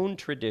its own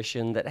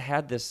tradition that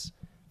had this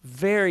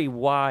very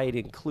wide,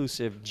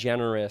 inclusive,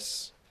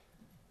 generous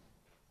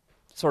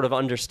sort of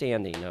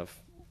understanding of,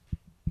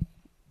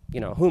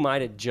 who am I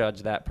to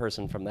judge that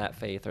person from that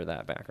faith or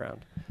that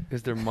background?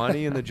 Is there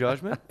money in the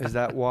judgment? Is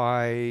that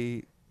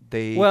why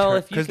they? Well,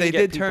 if you because can they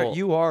get did turn. people-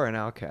 You are an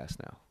outcast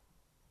now.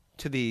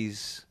 To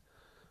these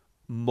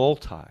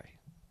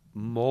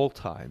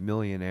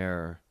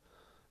multi-millionaire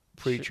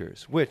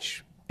preachers,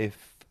 which,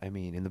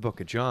 in the book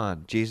of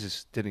John,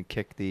 Jesus didn't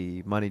kick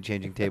the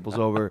money-changing tables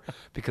over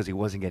because he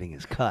wasn't getting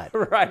his cut.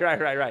 Right.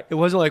 It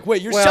wasn't like,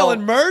 wait, you're Well,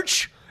 selling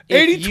merch?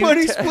 if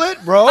 80-20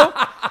 split, bro?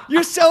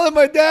 You're selling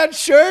my dad's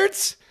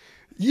shirts?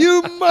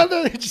 You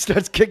mother... He just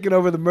starts kicking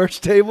over the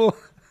merch table.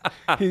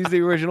 He's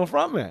the original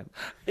frontman.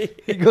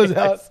 He goes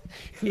out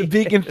to the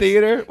Beacon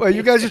Theater. Well,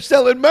 you guys are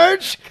selling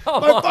merch?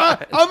 Come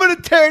on. I'm going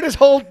to tear this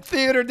whole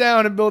theater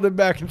down and build it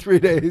back in 3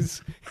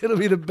 days. It'll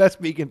be the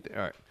best Beacon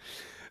Theater.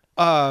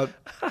 All right.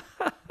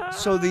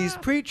 So these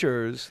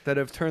preachers that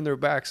have turned their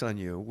backs on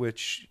you,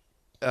 which...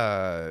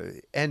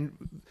 and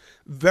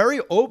very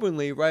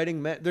openly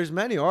writing, there's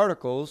many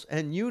articles,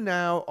 and you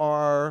now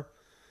are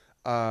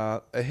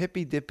a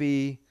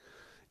hippy-dippy...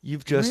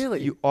 You've just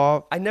Really? you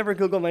all I never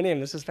Googled my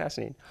name. This is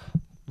fascinating.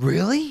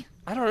 really.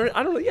 I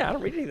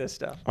don't read any of this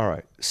stuff. All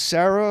right,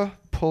 Sarah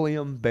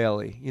Pulliam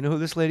Bailey. You know who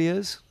this lady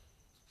is?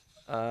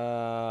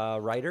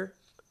 Writer.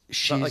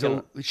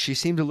 She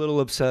seemed a little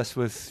obsessed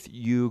with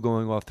you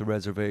going off the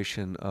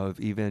reservation of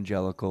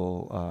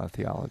evangelical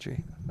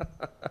theology.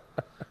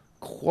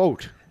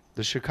 Quote: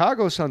 The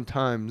Chicago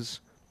Sun-Times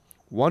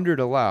wondered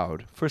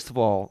aloud. First of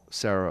all,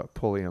 Sarah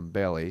Pulliam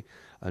Bailey.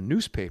 A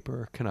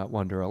newspaper cannot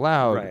wonder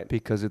aloud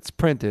because it's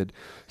printed.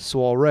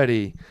 So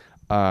already,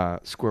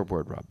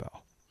 scoreboard Rob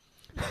Bell.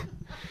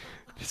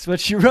 That's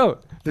what she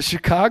wrote. The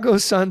Chicago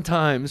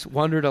Sun-Times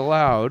wondered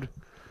aloud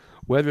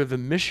whether the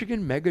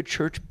Michigan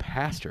megachurch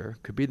pastor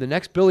could be the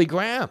next Billy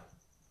Graham.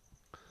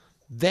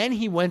 Then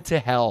he went to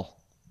hell.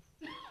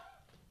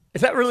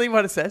 Is that really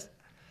what it says?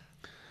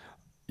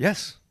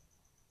 Yes.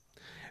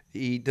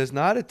 He does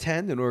not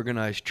attend an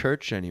organized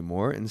church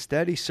anymore.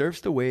 Instead, he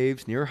surfs the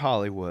waves near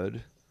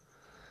Hollywood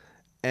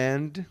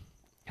and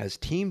has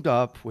teamed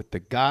up with the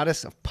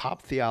goddess of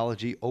pop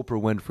theology,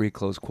 Oprah Winfrey,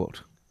 close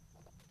quote.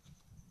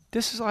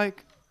 This is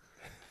like,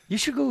 you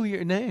should Google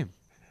your name.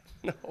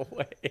 No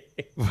way.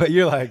 But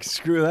you're like,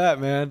 screw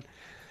that, man.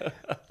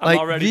 I'm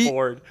already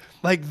bored.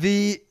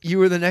 You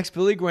were the next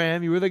Billy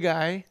Graham. You were the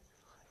guy.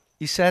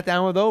 You sat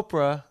down with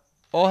Oprah.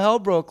 All hell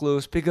broke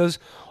loose because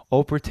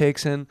Oprah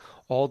takes in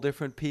all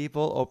different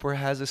people. Oprah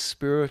has a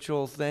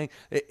spiritual thing.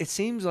 It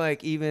seems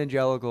like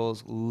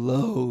evangelicals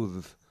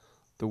loathe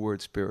the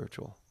word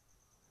spiritual.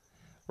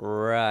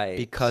 Right.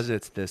 Because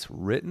it's this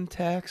written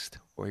text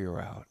or you're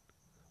out,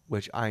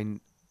 which I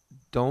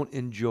don't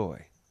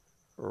enjoy.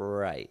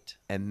 Right.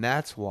 And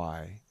that's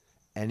why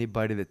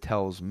anybody that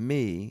tells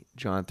me,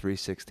 John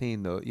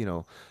 3:16,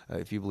 though,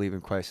 if you believe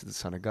in Christ as the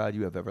Son of God,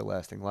 you have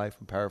everlasting life,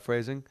 I'm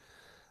paraphrasing,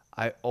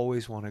 I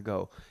always want to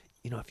go,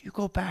 if you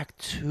go back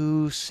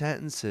 2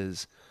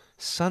 sentences,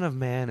 Son of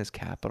Man is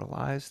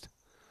capitalized,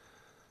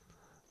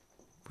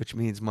 which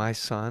means my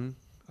son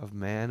of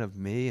man, of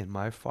me, and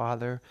my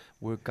Father,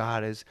 where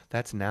God is,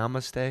 that's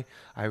namaste.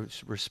 I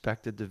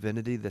respect the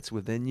divinity that's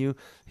within you.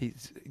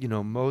 He's,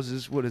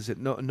 Moses, what is it?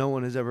 No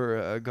one has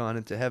ever gone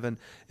into heaven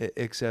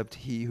except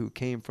he who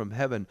came from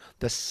heaven,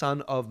 the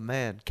Son of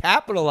Man.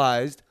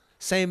 Capitalized,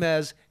 same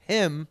as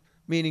him,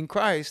 meaning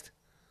Christ,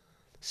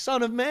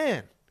 Son of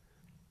Man.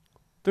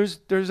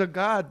 There's a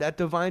God, that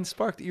divine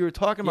spark that you were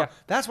talking about. Yeah.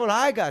 That's what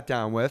I got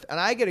down with. And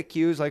I get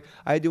accused, like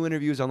I do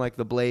interviews on like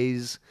The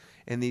Blaze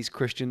and these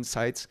Christian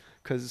sites,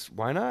 because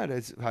why not?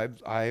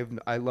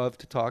 I love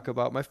to talk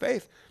about my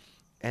faith.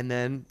 And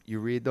then you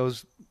read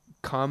those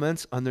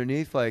comments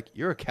underneath like,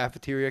 you're a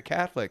cafeteria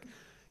Catholic.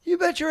 You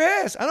bet your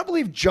ass. I don't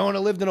believe Jonah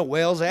lived in a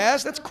whale's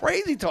ass. That's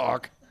crazy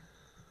talk.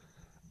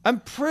 I'm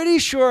pretty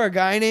sure a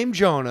guy named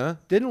Jonah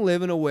didn't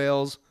live in a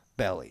whale's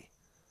belly.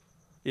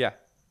 Yeah.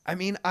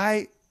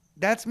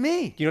 That's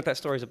me. Do you know what that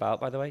story's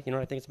about, by the way? You know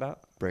what I think it's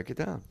about? Break it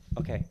down.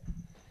 Okay.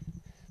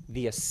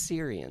 The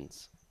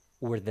Assyrians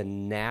were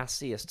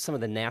some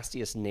of the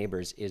nastiest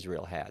neighbors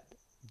Israel had.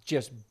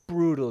 Just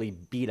brutally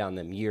beat on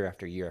them year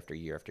after year after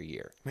year after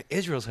year.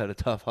 Israel's had a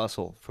tough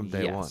hustle from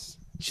day one.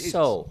 Jesus.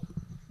 So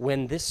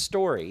when this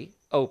story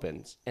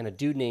opens and a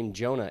dude named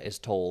Jonah is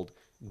told,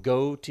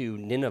 go to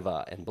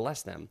Nineveh and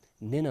bless them,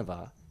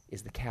 Nineveh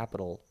is the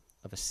capital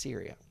of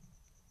Assyria.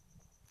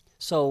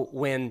 So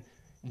when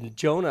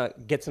Jonah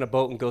gets in a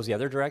boat and goes the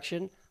other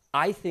direction,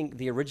 I think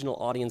the original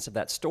audience of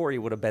that story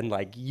would have been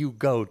like, you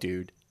go,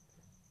 dude.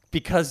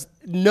 Because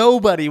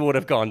nobody would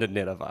have gone to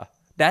Nineveh.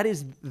 That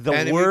is the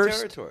enemy worst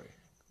territory.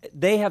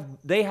 They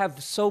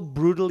have so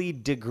brutally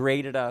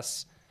degraded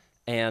us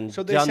and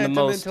So they done sent the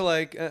him most. into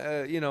like,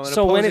 an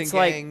So when opposing it's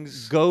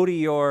gangs. like go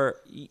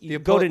to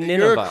go to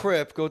Nineveh. You're a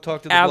Crip. Go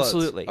talk to the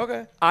Absolutely. Bloods.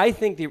 Okay. I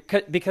think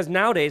because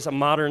nowadays a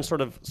modern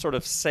sort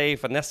of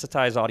safe,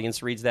 anesthetized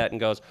audience reads that and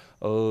goes,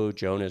 "Oh,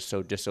 Jonah's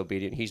so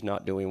disobedient. He's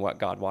not doing what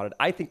God wanted."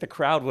 I think the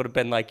crowd would have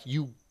been like,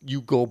 "You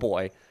go,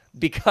 boy,"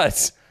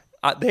 because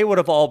they would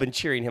have all been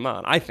cheering him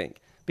on. I think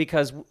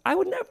because I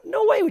would never.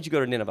 No way would you go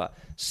to Nineveh.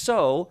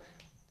 So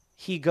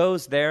he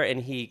goes there and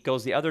he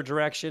goes the other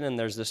direction, and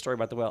there's this story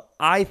about the well.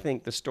 I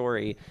think the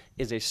story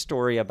is a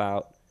story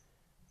about,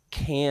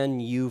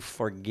 can you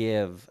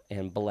forgive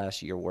and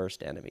bless your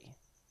worst enemy?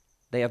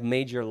 They have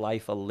made your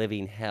life a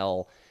living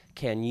hell.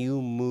 Can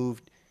you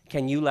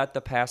let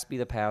the past be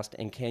the past,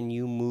 and can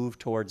you move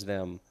towards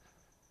them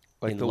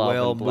Like in the love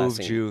whale and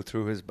blessing? moved you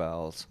through his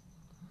bowels.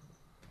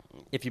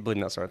 If you believe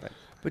in that sort of thing.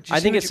 But you I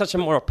see think what it's you- such a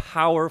more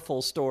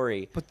powerful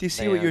story. But do you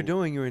see what you're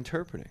doing? You're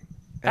interpreting.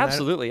 And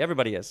Absolutely,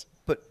 everybody is.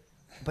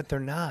 But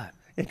they're not.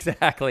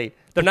 Exactly.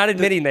 They're not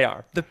admitting they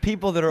are. The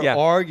people that are Yeah.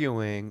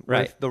 arguing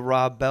Right. with the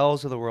Robb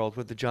Bells of the world,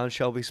 with the John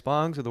Shelby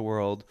Spongs of the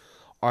world,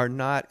 are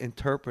not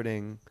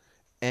interpreting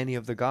any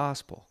of the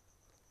gospel.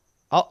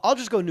 I'll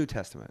just go New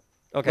Testament.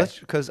 Okay.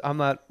 Because I'm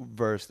not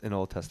versed in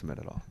Old Testament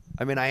at all.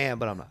 I mean, I am,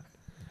 but I'm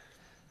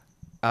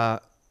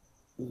not.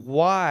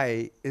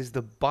 Why is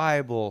the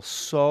Bible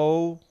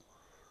so...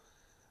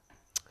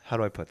 How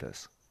do I put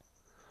this?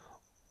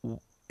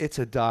 It's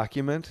a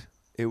document.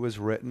 It was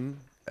written.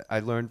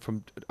 I learned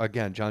from,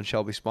 again, John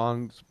Shelby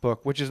Spong's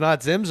book, which is not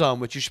Zimzum,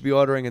 which you should be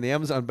ordering in the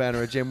Amazon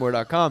banner at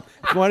jmoore.com.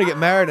 If you want to get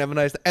married and have a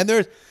nice... And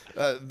there's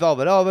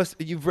Velvet Elvis.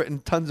 You've written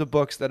tons of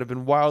books that have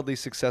been wildly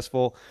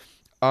successful.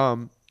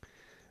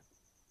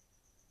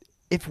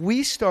 If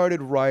we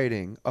started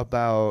writing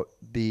about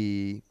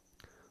the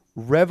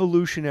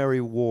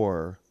Revolutionary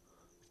War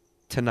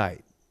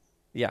tonight,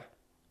 Yeah.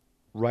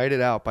 write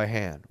it out by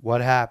hand.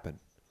 What happened?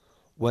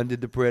 When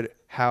did the Brit...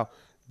 How...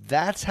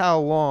 That's how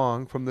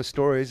long from the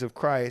stories of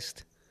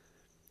Christ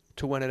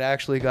to when it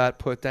actually got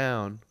put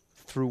down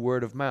through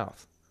word of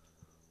mouth.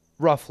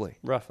 Roughly.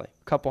 A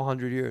couple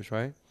 100 years,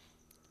 right?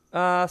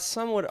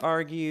 Some would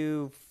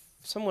argue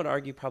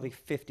probably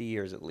 50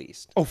 years at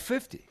least. Oh,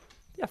 50?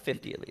 Yeah,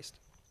 50 at least.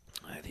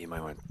 I think you might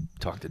want to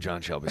talk to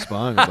John Shelby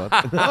Spong about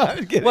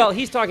that. Well,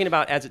 he's talking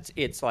about as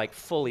it's like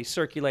fully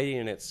circulating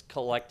and it's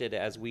collected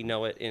as we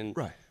know it in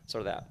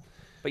sort of that.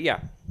 But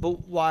yeah.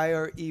 But why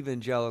are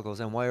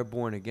evangelicals and why are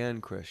born-again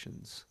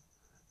Christians?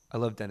 I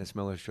love Dennis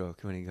Miller's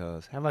joke when he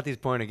goes, how about these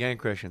born-again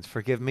Christians?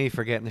 Forgive me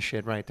for getting the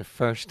shit right the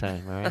first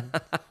time, all right?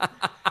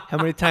 How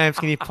many times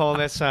can you pull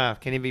this off?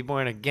 Can you be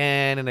born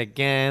again and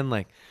again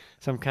like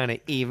some kind of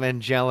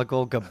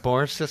evangelical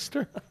Gabor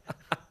sister?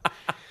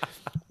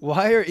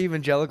 Why are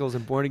evangelicals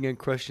and born-again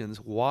Christians,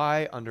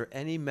 why under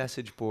any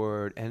message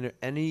board and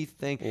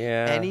anything,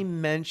 any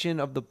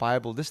mention of the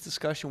Bible, this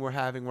discussion we're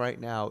having right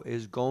now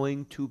is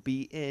going to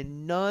be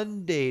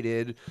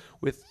inundated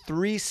with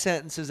 3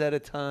 sentences at a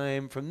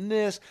time from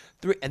this,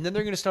 3, and then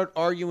they're going to start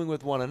arguing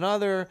with one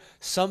another.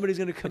 Somebody's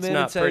going to come in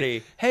and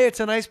say, hey, it's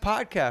a nice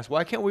podcast.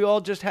 Why can't we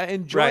all just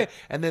enjoy it?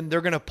 And then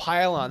they're going to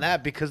pile on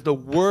that because the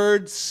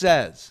word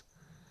says.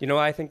 You know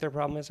what I think their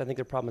problem is? I think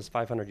their problem is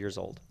 500 years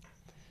old.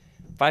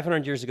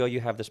 500 years ago, you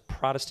have this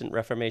Protestant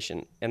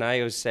Reformation, and I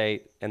always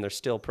say, and they're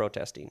still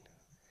protesting.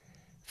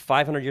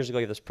 500 years ago,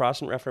 you have this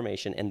Protestant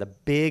Reformation, and the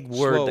big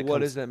word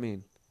what does that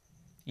mean?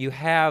 You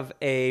have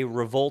a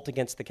revolt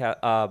against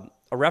a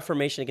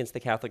Reformation against the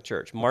Catholic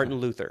Church, Martin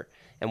Luther,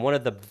 and one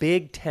of the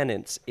big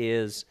tenets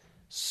is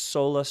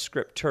sola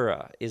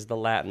scriptura, is the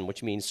Latin,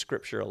 which means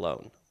Scripture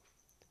alone.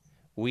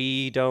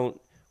 We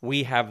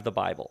have the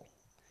Bible,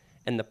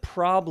 and the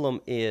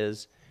problem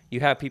is, you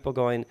have people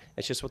going,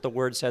 it's just what the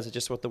word says, it's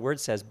just what the word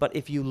says. But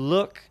if you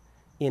look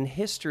in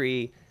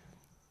history,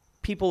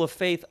 people of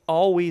faith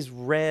always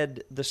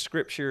read the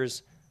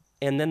scriptures,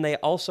 and then they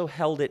also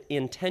held it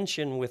in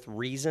tension with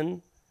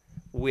reason,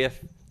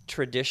 with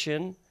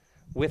tradition,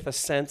 with a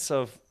sense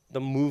of the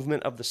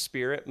movement of the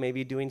Spirit,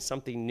 maybe doing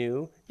something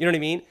new. You know what I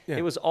mean? Yeah.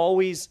 It was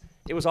always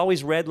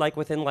read like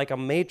within like a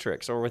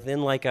matrix or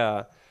within like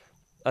a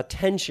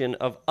tension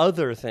of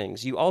other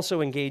things. You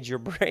also engage your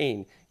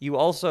brain. You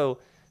also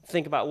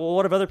think about, well,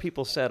 what have other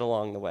people said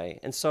along the way?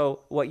 And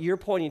so what you're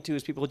pointing to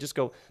is people just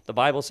go, the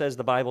Bible says,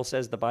 the Bible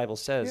says, the Bible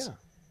says. Yeah.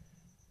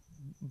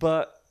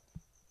 But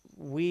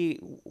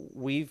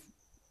we've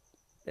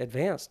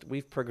advanced,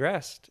 we've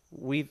progressed,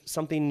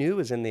 something new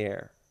is in the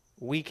air.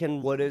 We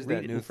can What is read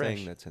that it new in fresh.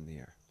 thing that's in the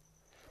air?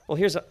 Well,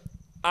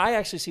 I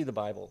actually see the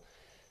Bible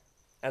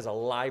as a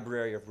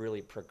library of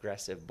really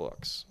progressive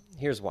books.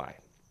 Here's why.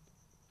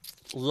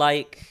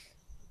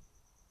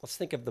 Let's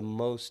think of the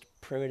most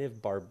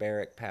primitive,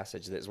 barbaric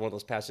passage that is one of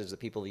those passages that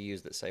people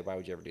use that say, why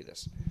would you ever do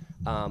this?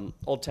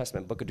 Old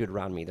Testament, Book of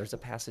Deuteronomy, there's a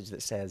passage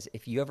that says,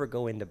 if you ever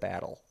go into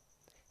battle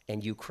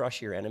and you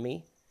crush your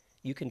enemy,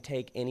 you can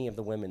take any of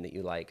the women that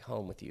you like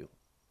home with you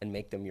and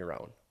make them your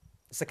own.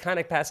 It's the kind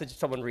of passage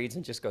someone reads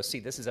and just goes, see,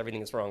 this is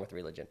everything that's wrong with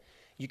religion.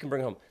 You can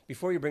bring her home.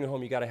 Before you bring her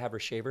home, you got to have her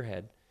shave her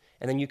head,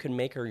 and then you can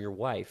make her your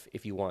wife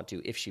if you want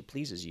to, if she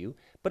pleases you.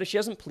 But if she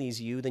doesn't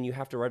please you, then you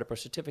have to write up a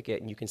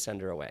certificate and you can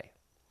send her away.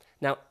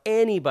 Now,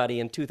 anybody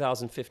in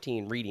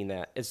 2015 reading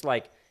that,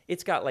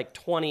 it's got like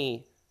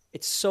 20,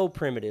 it's so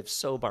primitive,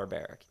 so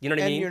barbaric. You know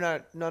what I mean?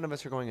 And none of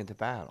us are going into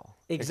battle.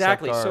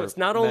 Exactly. So it's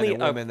not only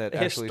a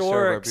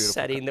historic setting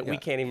setting that we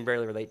can't even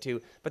barely relate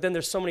to, but then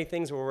there's so many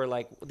things where we're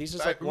like, these are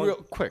like real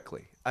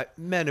quickly.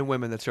 Men and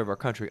women that serve our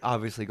country,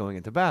 obviously going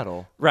into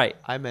battle. Right.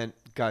 I meant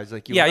guys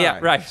like you and I.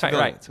 Right.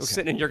 Okay.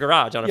 Sitting in your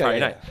garage on a Friday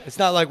night. It's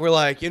not like we're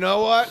like, you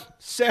know what?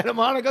 Santa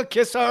Monica,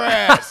 kiss our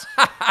ass.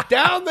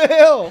 Down the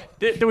hill.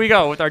 There we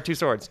go with our two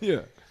swords.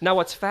 Yeah. Now,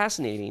 what's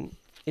fascinating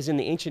is in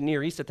the ancient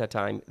Near East at that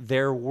time,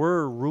 there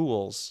were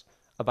rules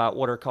about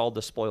what are called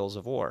the spoils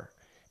of war.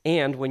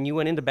 And when you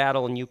went into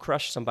battle and you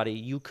crushed somebody,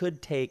 you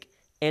could take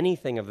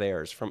anything of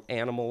theirs, from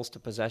animals to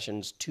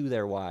possessions to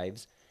their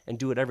wives, and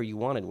do whatever you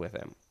wanted with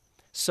them.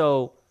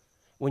 So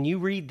when you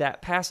read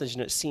that passage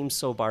and it seems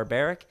so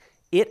barbaric,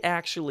 it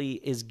actually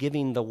is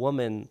giving the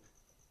woman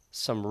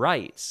some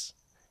rights.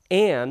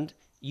 And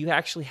you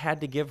actually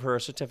had to give her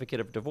a certificate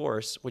of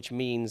divorce, which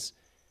means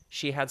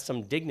she had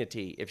some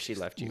dignity if she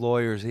left you.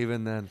 Lawyers,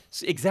 even then.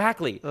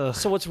 Exactly. Ugh.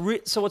 So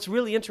what's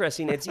really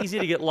interesting, it's easy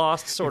to get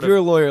lost If you're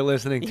a lawyer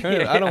listening, turn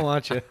it. I don't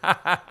want you.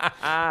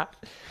 But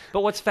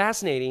what's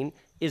fascinating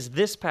is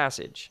this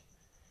passage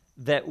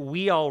that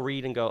we all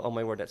read and go, oh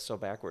my word, that's so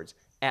backwards.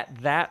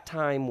 At that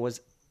time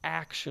was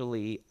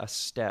actually a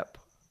step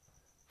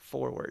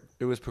forward.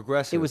 It was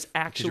progressive. It was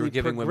actually you were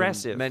giving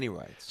progressive. Women many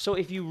rights. So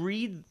if you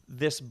read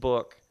this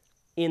book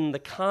in the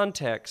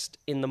context,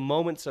 in the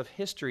moments of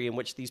history in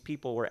which these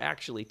people were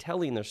actually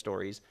telling their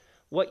stories,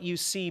 what you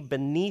see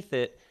beneath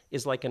it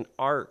is like an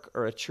arc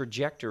or a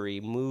trajectory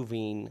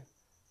moving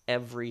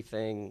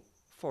everything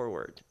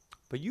forward.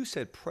 But you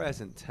said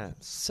present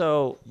tense.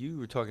 So you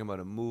were talking about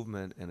a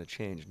movement and a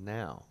change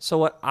now. So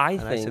what I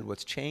think... And I said,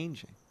 what's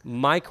changing?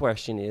 My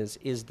question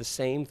is the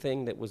same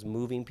thing that was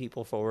moving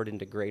people forward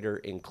into greater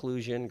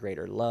inclusion,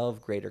 greater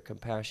love, greater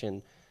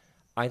compassion,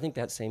 I think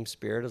that same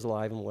spirit is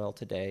alive and well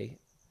today,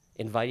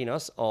 inviting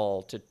us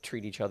all to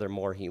treat each other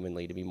more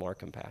humanly, to be more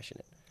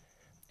compassionate.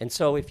 And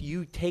so if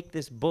you take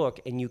this book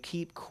and you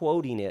keep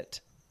quoting it,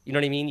 you know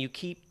what I mean? You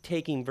keep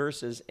taking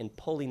verses and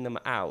pulling them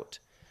out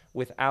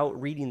without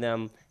reading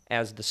them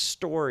as the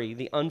story,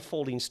 the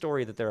unfolding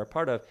story that they're a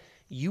part of,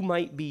 you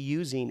might be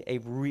using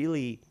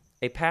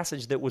a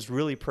passage that was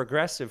really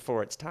progressive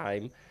for its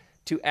time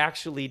to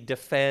actually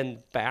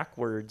defend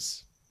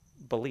backwards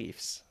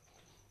beliefs.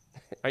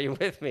 Are you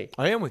with me?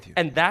 I am with you.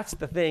 And that's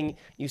the thing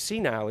you see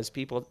now is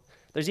people,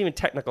 there's even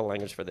technical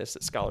language for this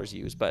that scholars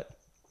use, but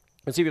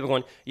I see people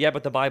going, yeah,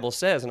 but the Bible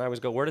says, and I always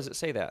go, where does it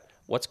say that?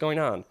 What's going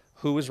on?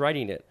 Who was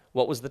writing it?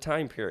 What was the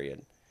time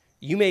period?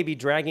 You may be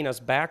dragging us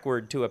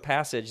backward to a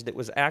passage that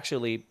was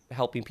actually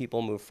helping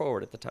people move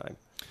forward at the time.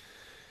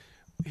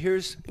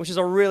 Which is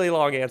a really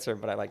long answer,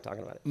 but I like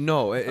talking about it.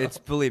 No, it's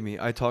believe me,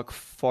 I talk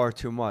far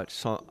too much,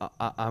 so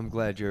I'm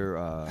glad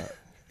you're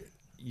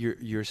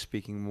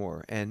speaking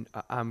more, and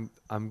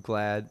I'm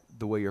glad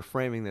the way you're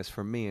framing this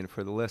for me and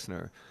for the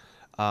listener,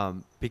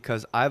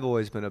 because I've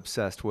always been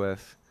obsessed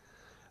with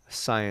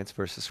science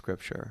versus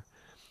scripture.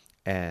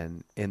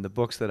 And in the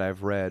books that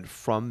I've read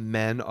from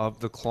men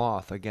of the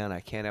cloth, again, I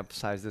can't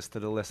emphasize this to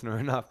the listener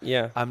enough.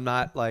 Yeah. I'm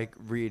not like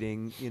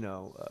reading,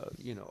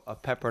 a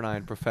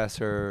Pepperdine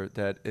professor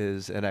that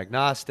is an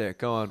agnostic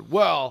going,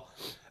 well,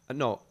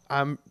 no,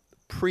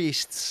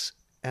 priests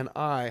and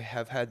I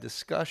have had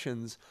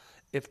discussions.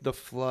 If the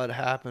flood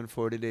happened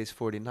 40 days,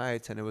 40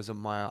 nights, and it was a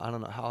mile, I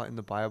don't know how in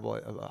the Bible,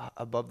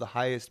 above the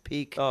highest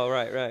peak. Oh,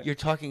 right. You're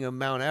talking of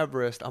Mount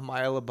Everest, a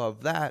mile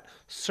above that.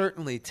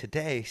 Certainly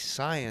today,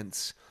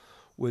 science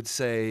would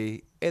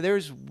say, hey,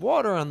 there's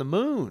water on the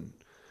moon.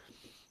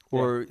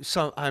 Or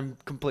I'm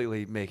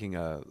completely making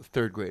a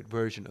third grade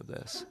version of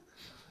this.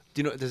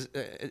 Do you know,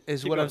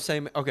 is what I'm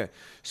saying? Okay.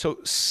 So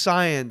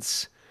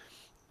science,